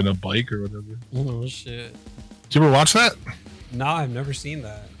and you could have been a bike or whatever. Oh shit. Did you ever watch that? No, I've never seen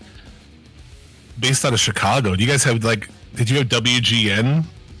that. Based out of Chicago. Do you guys have like did you have WGN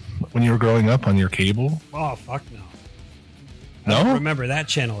when you were growing up on your cable? Oh fuck no. No? I don't remember that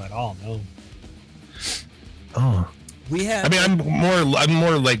channel at all, no. Oh. We had. I mean, I'm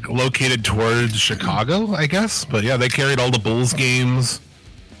more like located towards Chicago, I guess. But yeah, they carried all the Bulls games,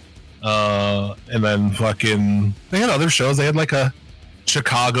 and then fucking they had other shows. They had like a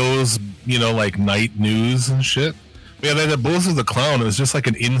Chicago's, like night news and shit. But yeah, they had Bozo the Clown. It was just like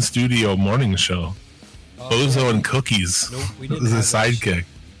an in-studio morning show. Bozo and Cookies. Nope, we didn't. It was a sidekick.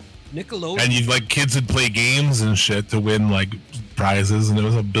 Nickelodeon. And like kids would play games and shit to win like prizes, and it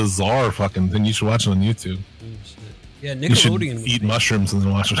was a bizarre fucking thing. You should watch it on YouTube. Yeah, You should Nickelodeon. eat mushrooms and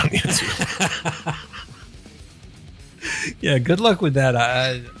then watch it on YouTube. Yeah, good luck with that.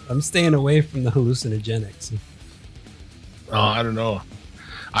 I'm staying away from the hallucinogenics. Oh, I don't know.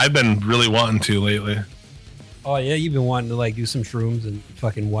 I've been really wanting to lately. Oh yeah, you've been wanting to like do some shrooms and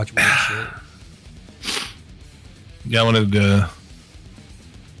fucking watch weird shit. Yeah, I wanted to.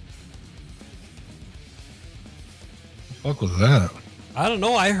 What the fuck was that? I don't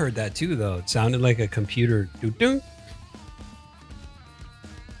know. I heard that too, though. It sounded like a computer. Doo-doo.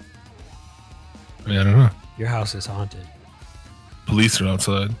 I don't know. Your house is haunted Police are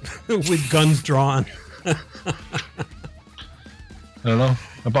outside. with guns drawn. I don't know.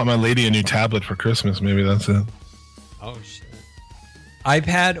 I bought my lady a new tablet for Christmas. Maybe that's it. Oh shit!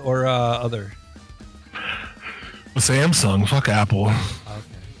 iPad or other? Samsung. Fuck Apple.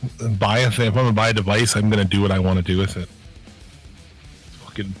 Okay. Buy a thing. If I'm gonna buy a device, I'm gonna do what I want to do with it.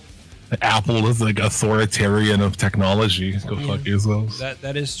 Fucking Apple is like authoritarian of technology. Go fuck yourselves.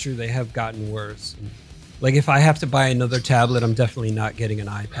 That is true. They have gotten worse. Like if I have to buy another tablet, I'm definitely not getting an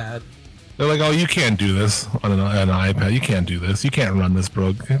iPad. They're like, oh, you can't do this on an iPad. You can't do this. You can't run this,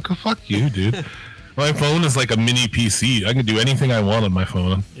 bro. Go fuck you, dude. My phone is like a mini PC. I can do anything I want on my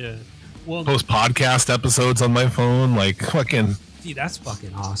phone. Yeah. Well, Post podcast episodes on my phone. Like, fucking. see, that's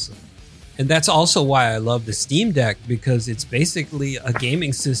fucking awesome. And that's also why I love the Steam Deck, because it's basically a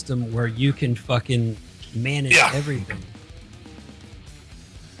gaming system where you can fucking manage everything.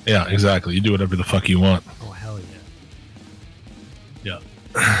 Yeah, exactly. You do whatever the fuck you want. Oh, hell yeah. Yeah.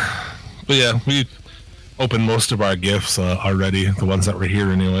 But yeah, we've opened most of our gifts already. The ones that were here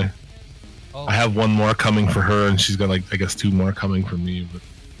anyway. Oh. I have one more coming for her, and she's got like, I guess, 2 more coming for me. But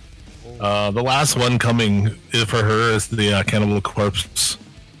the last one coming for her is the Cannibal Corpse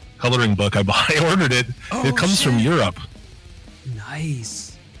coloring book. I ordered it. Oh, it comes from Europe.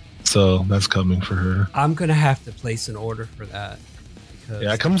 Nice. So that's coming for her. I'm going to have to place an order for that. Because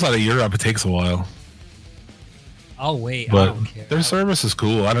Yeah, it comes out of Europe. It takes a while. I'll wait. I But don't care. their service is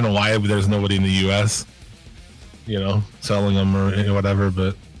cool. I don't know why there's nobody in the U.S., selling them or whatever,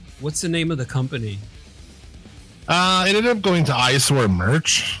 but... What's the name of the company? It ended up going to Eyesore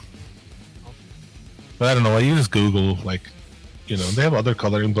Merch. But I don't know. You just Google, like, they have other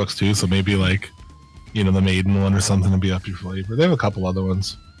coloring books too, so maybe, like, the Maiden one or something to be up your flavor. They have a couple other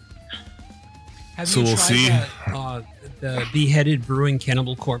ones. Have So you we'll tried see. That, the Beheaded Brewing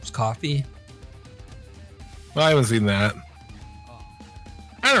Cannibal Corpse coffee? Well, I haven't seen that.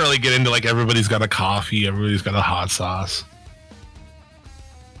 I don't really get into, like, everybody's got a coffee, everybody's got a hot sauce.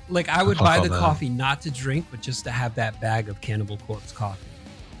 Like, I would Fuck buy all the that. coffee not to drink, but just to have that bag of Cannibal Corpse coffee.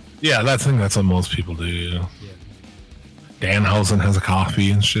 Yeah, I think that's what most people do, Yeah. Danhausen has a coffee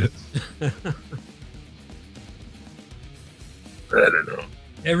and shit. I don't know.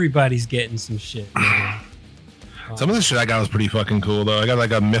 Everybody's getting some shit, man. Some of the shit I got was pretty fucking cool, though. I got,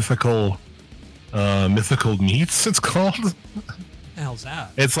 like, a mythical meats, it's called. What the hell's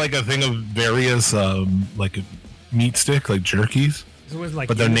that? It's like a thing of various, like, a meat stick, like jerkies. Is it with, like,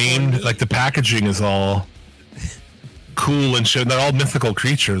 But they're unicorn named, meat? like, the packaging is all cool and shit. They're all mythical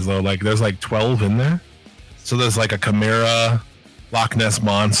creatures, though. Like, there's like 12 in there. So there's like a Chimera, Loch Ness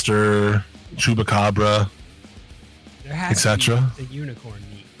Monster, Chupacabra, etc. The unicorn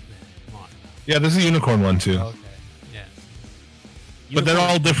meat. Come on. Yeah, there's a unicorn one too. Okay. Yeah. But they're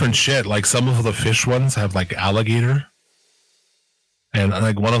all different shit. Like some of the fish ones have like alligator. And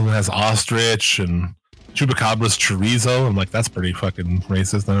like one of them has ostrich, and Chupacabra's chorizo. I'm like, that's pretty fucking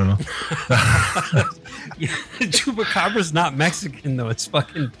racist. I don't know. Yeah, Chupacabra's not Mexican though; it's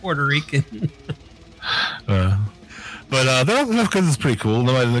fucking Puerto Rican. But they're because it's pretty cool.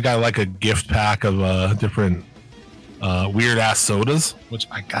 They got like a gift pack of different weird ass sodas, which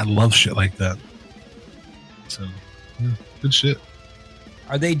I love shit like that. So yeah, good shit.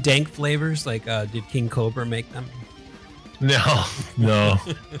 Are they dank flavors? Like, did King Cobra make them? No.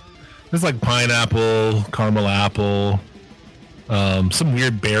 There's like pineapple, caramel apple, some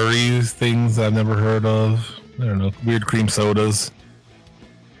weird berries things I've never heard of. I don't know, weird cream sodas.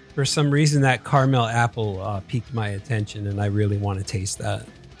 For some reason, that caramel apple piqued my attention, and I really want to taste that.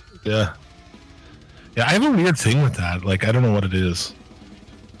 Yeah, I have a weird thing with that. Like, I don't know what it is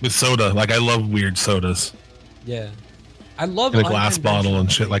with soda. Like, I love weird sodas. Yeah, I love in a glass bottle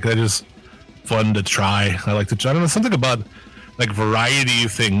and shit. Like, that is fun to try. I like to. I don't know, something about like variety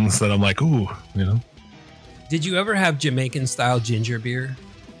of things that I'm like, ooh, you know. Did you ever have Jamaican style ginger beer?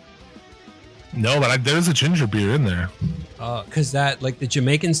 No, but there's a ginger beer in there. Because that, like, the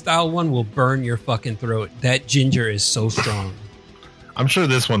Jamaican style one will burn your fucking throat. That ginger is so strong. I'm sure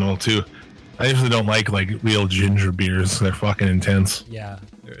this one will too. I usually don't like real ginger beers. They're fucking intense. Yeah.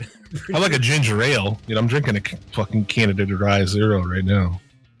 I like a ginger ale. You know, I'm drinking a fucking Canada Dry Zero right now.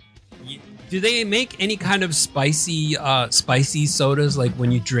 Do they make any kind of spicy sodas? Like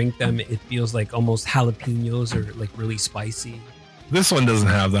when you drink them, it feels like almost jalapenos or like really spicy. This one doesn't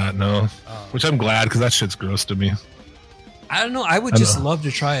have that, no. Which I'm glad, because that shit's gross to me. I don't know. I would just love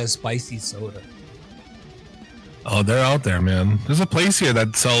to try a spicy soda. Oh, they're out there, man. There's a place here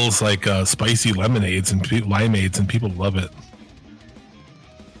that sells like spicy lemonades and limeades, and people love it.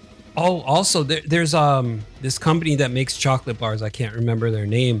 Oh, also there's this company that makes chocolate bars. I can't remember their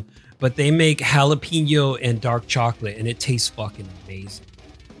name, but they make jalapeno and dark chocolate, and it tastes fucking amazing.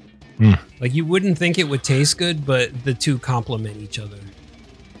 Like, you wouldn't think it would taste good, but the two complement each other.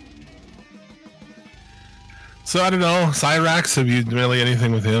 So I don't know, Cyrax, have you really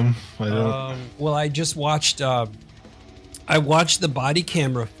anything with him? Well, I just watched. I watched the body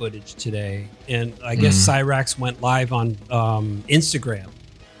camera footage today, and I guess Cyrax went live on Instagram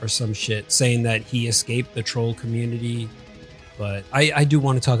or some shit, saying that he escaped the troll community. But I do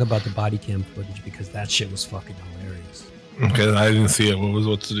want to talk about the body cam footage because that shit was fucking hilarious. Okay, I didn't see it.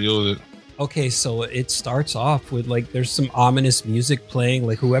 What's the deal with it? Okay, so it starts off with like there's some ominous music playing.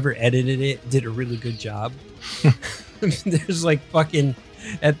 Like whoever edited it did a really good job. There's like fucking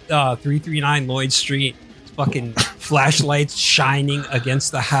at 339 Lloyd Street, fucking flashlights shining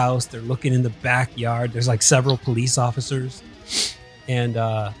against the house. They're looking in the backyard. There's like several police officers, and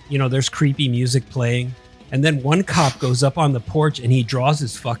there's creepy music playing. And then one cop goes up on the porch and he draws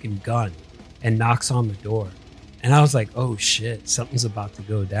his fucking gun and knocks on the door. And I was like, oh shit, something's about to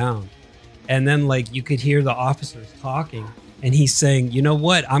go down. And then like you could hear the officers talking, and he's saying, you know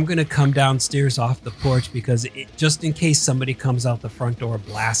what? I'm going to come downstairs off the porch because just in case somebody comes out the front door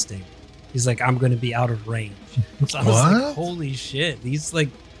blasting, he's like, I'm going to be out of range. So I was like, holy shit. These like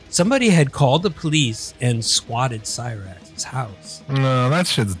somebody had called the police and swatted Cyrax's house. No, that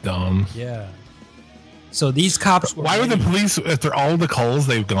shit's dumb. Yeah. So these cops were Why would the police, after all the calls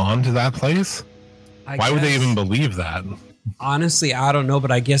they've gone to that place, why would they even believe that? Honestly, I don't know,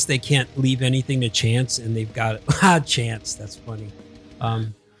 but I guess they can't leave anything to chance, and they've got chance. That's funny.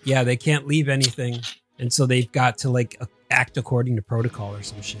 Yeah, they can't leave anything, and so they've got to like act according to protocol or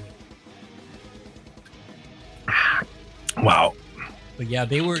some shit. Wow. But yeah,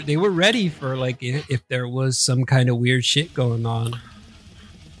 they were ready for like if there was some kind of weird shit going on.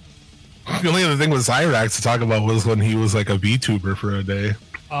 The only other thing with Cyrax to talk about was when he was like a VTuber for a day.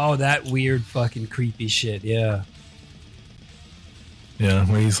 Oh, that weird fucking creepy shit. Yeah. Yeah,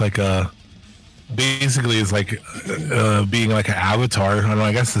 where he's like basically is like being like an avatar. I don't know,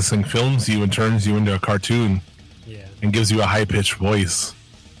 I guess this thing films you and turns you into a cartoon. Yeah. And gives you a high pitched voice.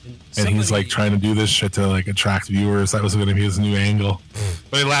 And he's like trying to do this shit to like attract viewers. That was going to be his new angle.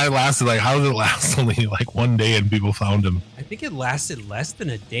 But it lasted like, how did it last? Only like one day and people found him. I think it lasted less than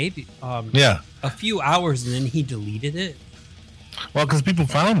a day. Yeah. A few hours and then he deleted it. Well, because people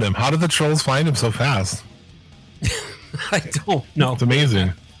found him. How did the trolls find him so fast? I don't know. It's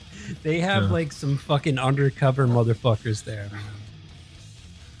amazing. They have like some fucking undercover motherfuckers there, man.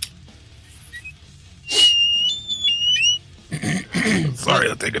 Sorry,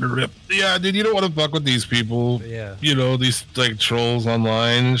 I'm taking a rip. Yeah, dude, you don't want to fuck with these people. Yeah. You know, these like trolls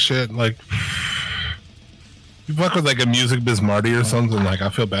online and shit. Like, you fuck with like a Music Biz Marty or something, like, I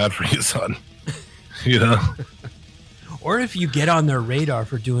feel bad for you, son. You know? Or if you get on their radar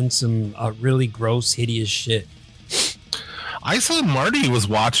for doing some really gross, hideous shit. I saw Marty was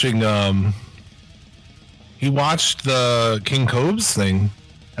watching, he watched the King Cobes thing,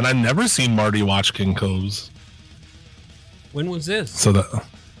 and I've never seen Marty watch King Cobes. When was this? So the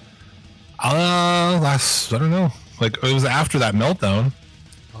last, I don't know, like it was after that meltdown.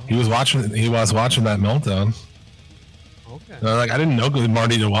 Oh. He was watching that meltdown. Okay. Like I didn't know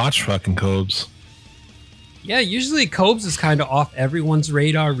Marty to watch fucking Cobes. Yeah, usually Cobes is kind of off everyone's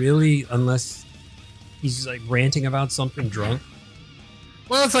radar, really, unless he's like ranting about something drunk.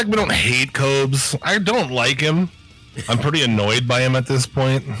 Well, it's like we don't hate Cobes. I don't like him. I'm pretty annoyed by him at this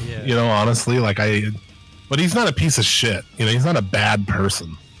point. Yeah. You know, honestly, but he's not a piece of shit. You know, he's not a bad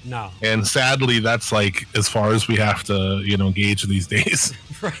person. No. And sadly, that's like as far as we have to, you know, gauge these days.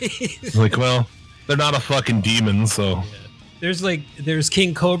 Right. Like, well, they're not a fucking demon, so. Yeah. There's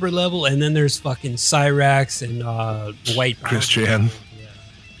King Cobra level, and then there's fucking Cyrax and White Chris Chan. Yeah.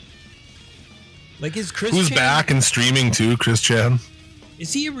 Like, is Chris Who's Chan back and streaming too, Chris Chan?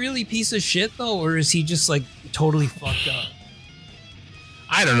 Is he a really piece of shit though, or is he just like totally fucked up?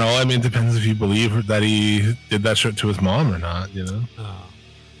 I don't know. I mean, it depends if you believe that he did that shit to his mom or not, you know? Oh.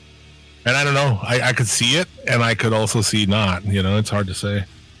 And I don't know. I could see it, and I could also see not, you know? It's hard to say.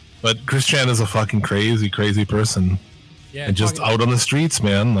 But Chris Chan is a fucking crazy, crazy person. Yeah. And just out on the streets,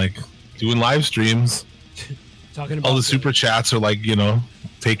 man, like doing live streams. Talking about all the super chats are like, you know,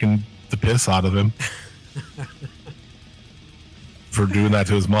 taking the piss out of him. For doing that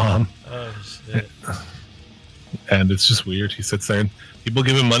to his mom. Oh, shit. And it's just weird. He sits there and people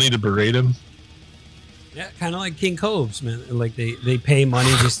give him money to berate him. Yeah, kind of like King Cobes, man. Like they pay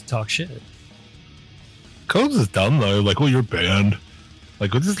money just to talk shit. Cobes is dumb though. Like, well, you're banned.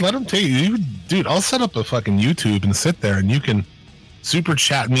 Like, well, just let him take you. Dude, I'll set up a fucking YouTube and sit there and you can super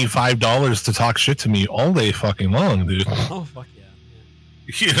chat me $5 to talk shit to me all day fucking long, dude. Oh, fuck yeah.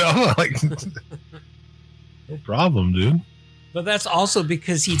 You know, like, no problem, dude. But that's also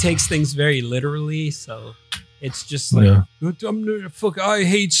because he takes things very literally, so it's just like, I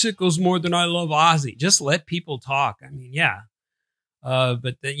hate sickles more than I love Ozzy. Just let people talk. I mean, yeah.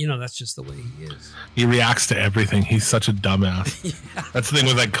 But you know, that's just the way he is. He reacts to everything. He's such a dumbass. Yeah. That's the thing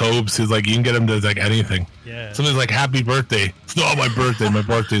with like Cobes. He's like, you can get him to like anything. Yeah. Something's like, happy birthday. It's not my birthday. My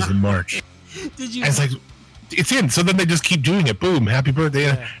birthday's in March. Did you? And it's like, it's in. So then they just keep doing it. Boom, happy birthday.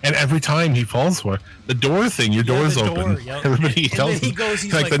 Yeah. And every time he falls for it. The door thing, your door's open. Yep. Everybody tells him.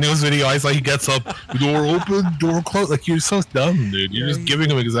 He's like the news video. I saw he gets up, door open, door closed. Like, you're so dumb, dude. You're just giving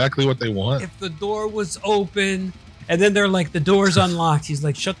them exactly what they want. If the door was open, and then they're like, the door's unlocked. He's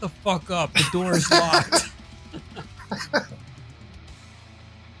like, shut the fuck up. The door's locked.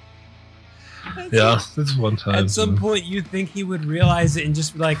 Yeah, this one time. At some point, you think he would realize it and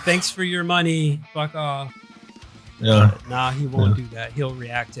just be like, thanks for your money. Fuck off. Yeah. Nah, he won't do that. He'll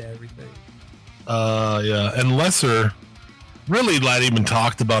react to everything. Yeah. And Lesser, really not even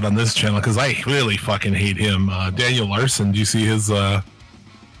talked about on this channel because I really fucking hate him. Daniel Larson, do you see his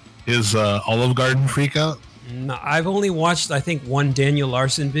Olive Garden freak out? No, I've only watched, I think, one Daniel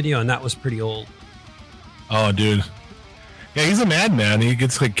Larson video, and that was pretty old. Oh, dude. Yeah, he's a madman. He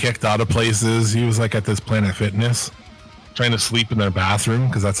gets like kicked out of places. He was like at this Planet Fitness, trying to sleep in their bathroom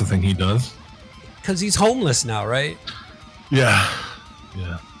because that's the thing he does. Because he's homeless now, right? Yeah.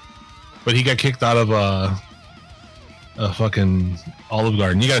 But he got kicked out of a fucking Olive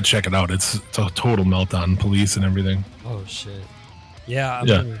Garden. You gotta check it out. It's a total meltdown. Police and everything. Oh shit. Yeah.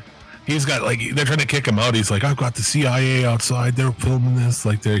 He's got like they're trying to kick him out. He's like, I've got the CIA outside. They're filming this.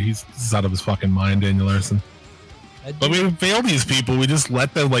 Like he's out of his fucking mind, Daniel Larson. But we fail these people. We just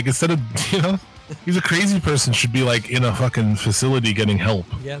let them like instead of he's a crazy person should be like in a fucking facility getting help.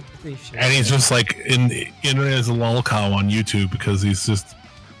 Yeah, they should. And he's just like in as a lolcow on YouTube because he's just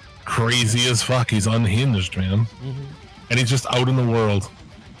crazy as fuck. He's unhinged, man. Mm-hmm. And he's just out in the world.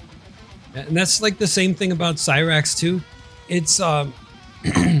 And that's like the same thing about Cyrax too. It's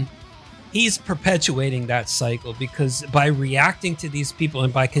he's perpetuating that cycle because by reacting to these people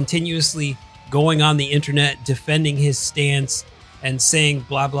and by continuously going on the internet defending his stance and saying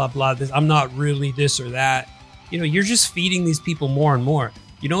blah blah blah, this I'm not really this or that, you're just feeding these people more and more.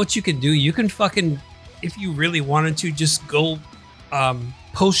 You know what you can do? You can fucking, if you really wanted to, just go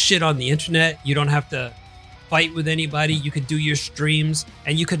post shit on the internet. You don't have to fight with anybody. You could do your streams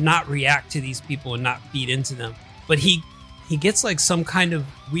and you could not react to these people and not feed into them. But he gets like some kind of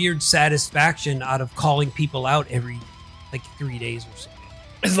weird satisfaction out of calling people out every like 3 days or something.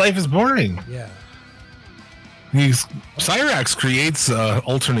 His life is boring. Yeah. Cyrax creates an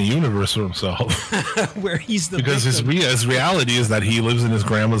alternate universe for himself. Where he's the because his reality is that he lives in his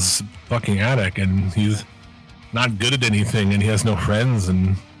grandma's fucking attic and he's not good at anything and he has no friends,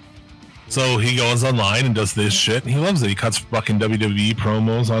 and so he goes online and does this shit and he loves it. He cuts fucking WWE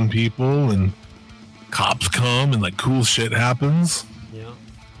promos on people and cops come and like cool shit happens.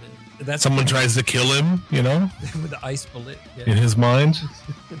 Yeah. Someone tries to kill him, with the ice bullet. Yeah. In his mind.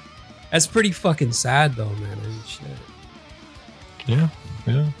 That's pretty fucking sad though, man. I mean, shit.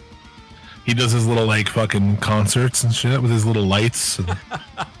 Yeah. He does his little like fucking concerts and shit with his little lights. And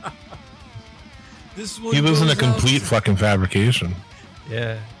he lives in a complete fucking fabrication.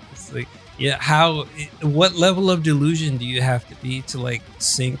 Yeah. It's like, what level of delusion do you have to be to like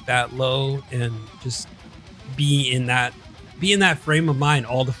sink that low and just be in that frame of mind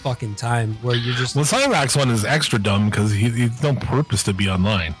all the fucking time where you're just... Well, Cyrax one is extra dumb because he's no purpose to be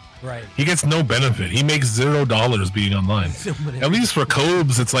online. Right. He gets no benefit. He makes $0 being online. At least for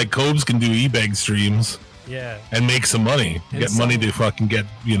Cobes, it's like Cobes can do eBay streams. Yeah. And make some money. Get money to fucking get,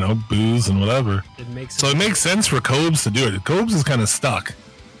 booze and whatever. It makes sense for Cobes to do it. Cobes is kind of stuck.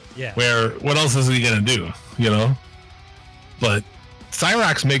 Yeah. Where, what else is he going to do, But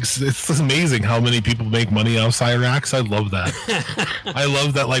Cyrax it's amazing how many people make money off Cyrax. I love that. I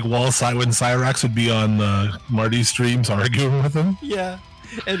love that, like, when Cyrax would be on Marty's streams arguing with him. Yeah.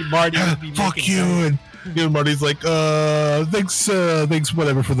 And Marty would be fuck you. And Marty's like, thanks,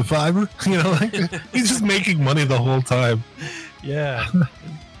 whatever for the $5. He's just making money the whole time. Yeah.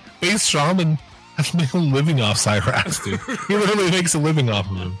 Base Shaman has made a living off Cyrax, dude. He literally makes a living off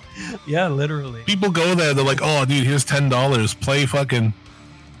of him. Yeah, literally. People go there, they're like, oh, dude, here's $10. Play fucking,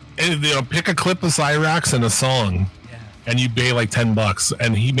 pick a clip of Cyrax and a song. And you pay like $10,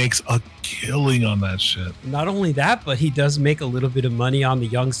 and he makes a killing on that shit. Not only that, but he does make a little bit of money on the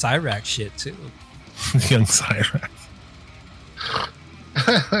young Cyrax shit too. Young Cyrax.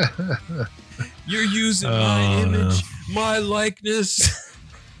 You're using my image, my likeness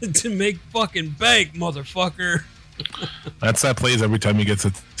to make fucking bank, motherfucker. That plays every time he gets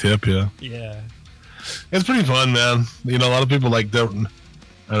a tip, yeah. Yeah. It's pretty fun, man. A lot of people don't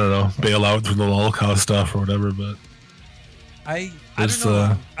bail out for the lolcow stuff or whatever, but I don't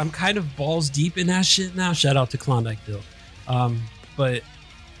know. I'm kind of balls deep in that shit now. Shout out to Klondike Bill. But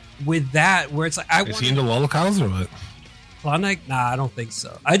with that, where it's like, is he into lolcows or what? Klondike? Nah, I don't think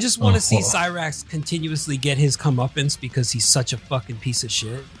so. I just want to see Cyrax continuously get his comeuppance because he's such a fucking piece of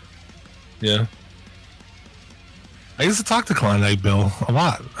shit. Yeah. I used to talk to Klondike Bill a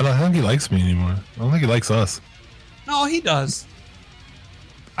lot. I don't think he likes me anymore. I don't think he likes us. No, he does.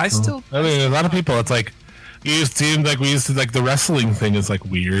 A lot of people, it's like, it seemed like we used to, like, the wrestling thing is like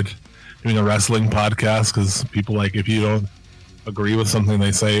weird, doing a wrestling podcast, because people, like, if you don't agree with something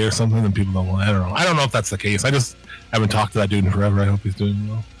they say or something, then people don't want. I don't know if that's the case. I just haven't talked to that dude in forever. I hope he's doing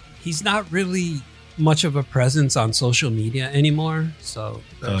well. He's not really much of a presence on social media anymore, so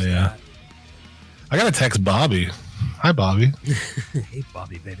that. I gotta text Bobby. Hi, Bobby. Hey,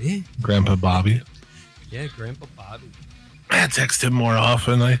 Bobby, baby. Grandpa Bobby. Yeah, Grandpa Bobby. I text him more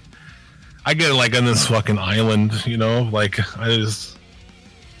often. I get like on this fucking island, like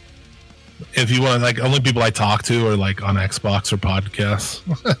if you want, like, only people I talk to are like on Xbox or podcasts.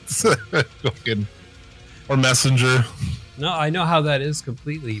 Or Messenger. No, I know how that is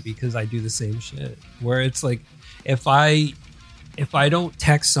completely because I do the same shit. Where it's like, if I don't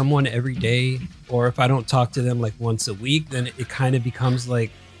text someone every day, or if I don't talk to them like once a week, then it kind of becomes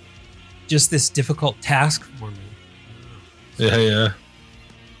like just this difficult task for me. Yeah.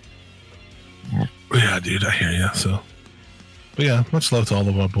 Yeah, dude, I hear you. So, but yeah, much love to all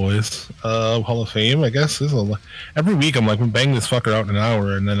of our boys. Hall of Fame, I guess, is every week. I'm like, we bang this fucker out in an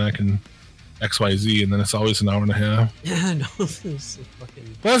hour, and then I can XYZ, and then it's always an hour and a half. Yeah, no, it's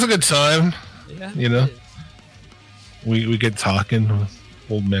fucking. That's a good time. Yeah, we get talking,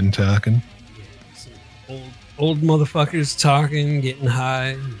 old men talking. Yeah, old motherfuckers talking, getting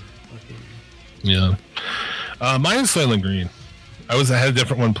high. Yeah, mine is Soilent Green. I had a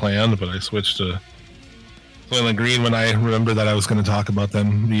different one planned, but I switched to Soilent Green when I remember that I was going to talk about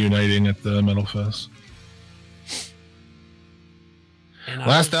them reuniting at the Metalfest.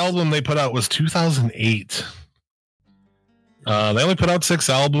 Last album they put out was 2008. They only put out 6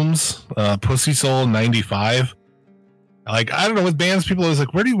 albums. Pussy Soul 95. Like, I don't know, with bands, people always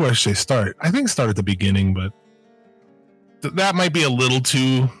like, where do you wish they start? I think start at the beginning, but that might be a little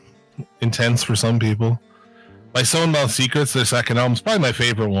too intense for some people. Like Sown Mouth Secrets, their second album, is probably my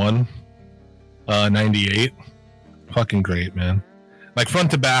favorite one. 98. Fucking great, man. Like,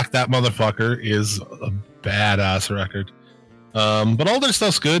 front to back, that motherfucker is a badass record. But all their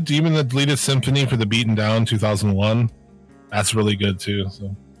stuff's good. Even the deleted symphony for the Beaten Down 2001, that's really good too.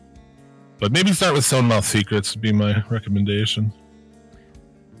 So, but maybe start with Stone Mouth Secrets would be my recommendation.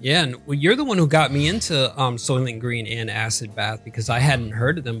 Yeah, and well, you're the one who got me into Soilent Green and Acid Bath because I hadn't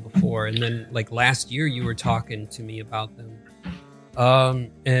heard of them before. And then like last year you were talking to me about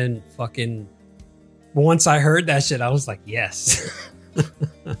them. And fucking once I heard that shit, I was like, yes.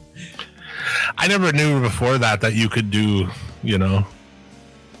 I never knew before that you could do, you know,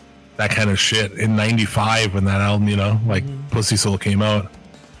 that kind of shit in 95 when that album, you know, like Pussy Soul came out.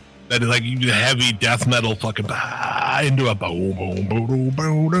 That like you do heavy death metal fucking into a boom, boom, boom,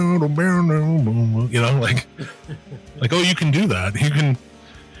 boom, boom, boom, boom, you know, like oh, you can do that.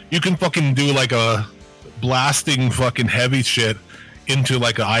 You can fucking do like a blasting fucking heavy shit into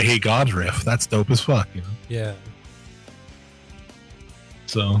like a I Hate God riff. That's dope as fuck, you know. Yeah.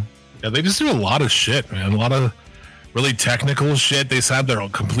 So yeah, they just do a lot of shit, man. A lot of really technical shit. They have their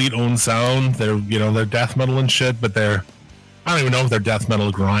complete own sound. They're, you know, they're death metal and shit, but I don't even know if they're death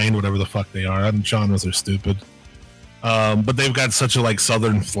metal grind, whatever the fuck they are. Genres are stupid. But they've got such a like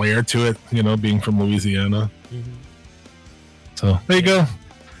southern flair to it, you know, being from Louisiana. Mm-hmm. So there you go.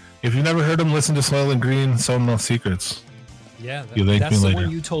 If you've never heard them, listen to Soilent Green, Stone Mouth Secrets. Yeah, that's the one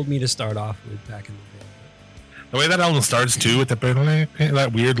you told me to start off with back in the day. The way that album starts too, with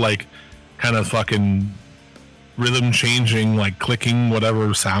that weird like kind of fucking rhythm changing, like clicking,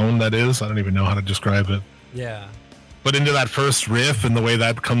 whatever sound that is. I don't even know how to describe it. Yeah. But into that first riff and the way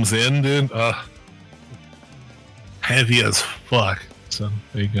that comes in, dude, heavy as fuck. So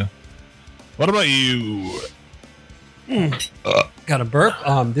there you go. What about you? Got a burp.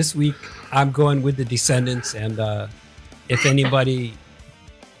 This week I'm going with the Descendants, and if anybody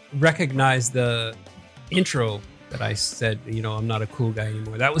recognized the intro that I said, you know, I'm not a cool guy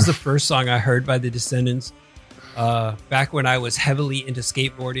anymore. That was the first song I heard by the Descendants back when I was heavily into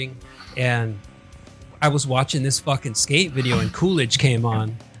skateboarding, and I was watching this fucking skate video and Coolidge came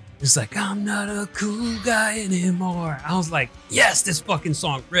on. It's like, I'm not a cool guy anymore. I was like, yes, this fucking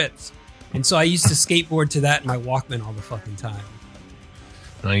song rips. And so I used to skateboard to that in my Walkman all the fucking time.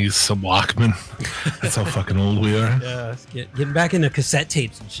 I use some Walkman. That's how fucking old we are. Yeah, getting back into cassette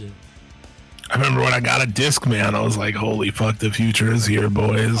tapes and shit. I remember when I got a disc, man, I was like, holy fuck, the future is here,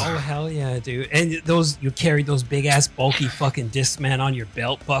 boys. Oh, hell yeah, dude. And you carried those big ass bulky fucking discs, man, on your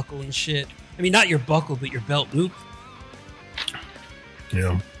belt buckle and shit. I mean, not your buckle, but your belt loop.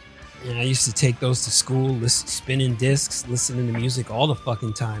 Yeah. And I used to take those to school, spinning discs, listening to music all the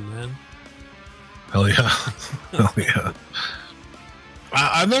fucking time, man. Hell yeah. Hell yeah.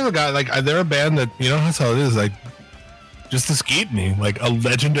 I've never got, like, they're a band that, you know, that's how it is, like, just escaped me. Like, a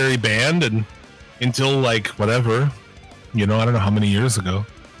legendary band, and until, like, whatever, you know, I don't know how many years ago,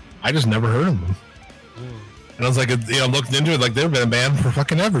 I just never heard of them. And I was like, you know, looked into it, like they've been a band for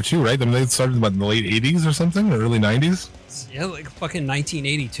fucking ever too, right? I mean, they started in the late 80s or something, or early 90s. Yeah, like fucking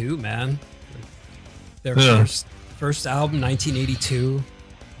 1982, man. Their first album, 1982. You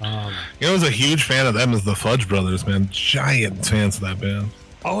know, I was a huge fan of them as the Fudge Brothers, man. Giant fans of that band.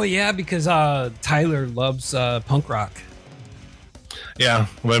 Oh yeah, because Tyler loves punk rock. Yeah,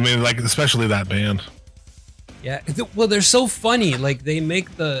 well, I mean, like especially that band. Yeah, well, they're so funny. Like they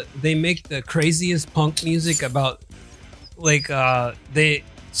make the craziest punk music about, like they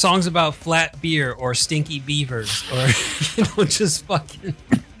songs about flat beer or stinky beavers or you know just fucking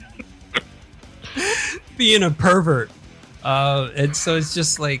being a pervert. And so it's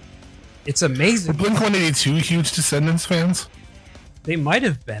just like it's amazing. Were Blink-182 huge Descendants fans? They might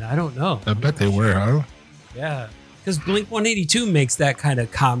have been. I don't know. I bet they were, huh? Yeah, because Blink-182 makes that kind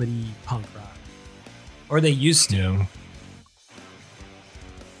of comedy punk rock. Or they used to.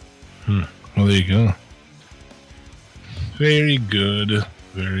 Yeah. Well, there you go. Very good.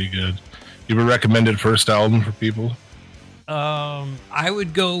 Very good. You have a recommended first album for people? I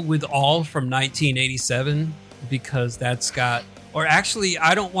would go with All from 1987 because that's got... Or actually,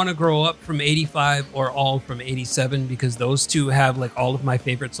 I Don't Want to Grow Up from 85 or All from 87 because those two have like all of my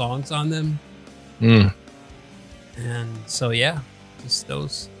favorite songs on them. And so, yeah, just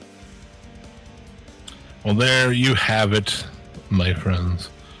those. Well, there you have it, my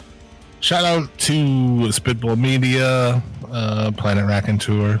friends. Shout out to Spitball Media, Planet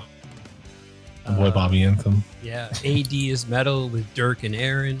Raconteur, boy Bobby Anthem. Yeah, AD is Metal with Dirk and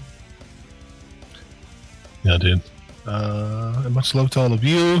Aaron. Yeah, dude. Much love to all of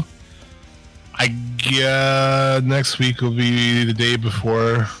you. I guess next week will be the day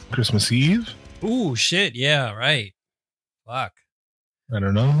before Christmas Eve. Ooh, shit. Yeah, right. Fuck. I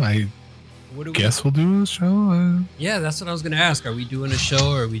don't know. Guess we'll do a show. Yeah, that's what I was going to ask. Are we doing a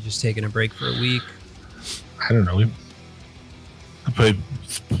show or are we just taking a break for a week? I don't know. Put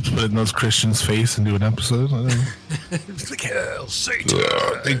in those Christians' face and do an episode. I don't know. It's like, hell, Satan.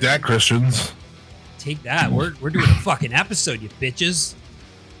 Take that, Christians. Take that. We're doing a fucking episode, you bitches.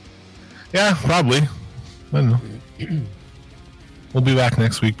 Yeah, probably. I don't know. We'll be back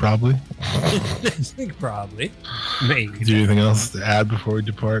next week, probably. Probably. Maybe. Do you anything else to add before we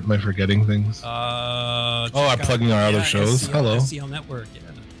depart? Am I forgetting things? I'm plugging our other shows. Hello. SCL Network, yeah.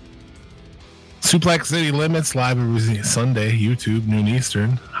 Suplex City Limits live every Sunday, YouTube, noon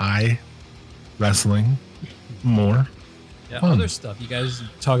Eastern. High wrestling, more. Yeah, other stuff. You guys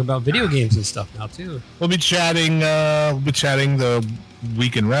talk about video games and stuff now too. We'll be chatting. The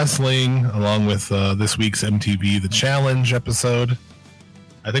week in wrestling, along with this week's MTV The Challenge episode.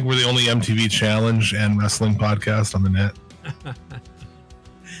 I think we're the only MTV Challenge and wrestling podcast on the net.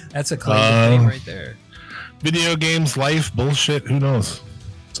 That's a claim to fame right there. Video games, life, bullshit. Who knows?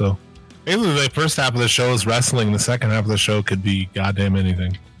 So. Basically, the first half of the show is wrestling. The second half of the show could be goddamn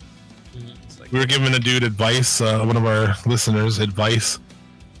anything. We were giving a dude advice, one of our listeners advice.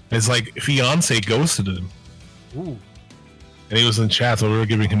 It's like fiance ghosted him. Ooh. And he was in chat, so we were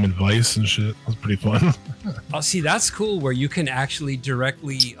giving him advice and shit. It was pretty fun. Oh, see, that's cool where you can actually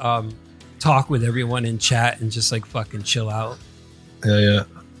directly talk with everyone in chat and just like fucking chill out. Yeah.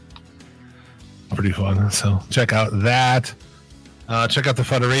 Pretty fun. So check out that. Check out the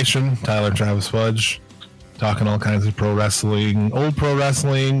Federation, Tyler and Travis Fudge, talking all kinds of pro wrestling, old pro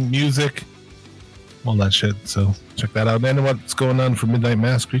wrestling, music, all that shit. So check that out. And what's going on for Midnight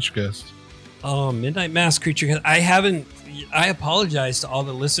Mass Creature Cast? Oh, Midnight Mass Creature Cast. I apologize to all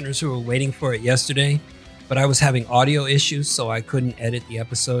the listeners who were waiting for it yesterday, but I was having audio issues, so I couldn't edit the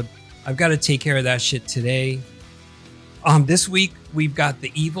episode. I've got to take care of that shit today. This week, we've got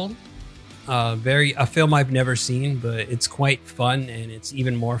The Evil. A film I've never seen, but it's quite fun and it's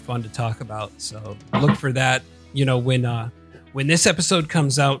even more fun to talk about. So look for that. You know, when this episode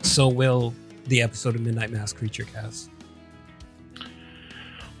comes out, so will the episode of Midnight Mass Creature Cast.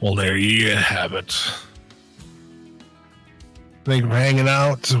 Well, there you have it. Thank you for hanging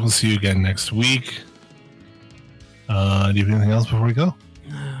out. We'll see you again next week. Do you have anything else before we go?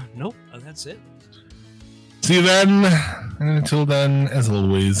 Nope, that's it. See you then. And until then, as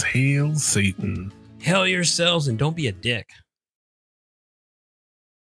always, hail Satan. Hail yourselves and don't be a dick.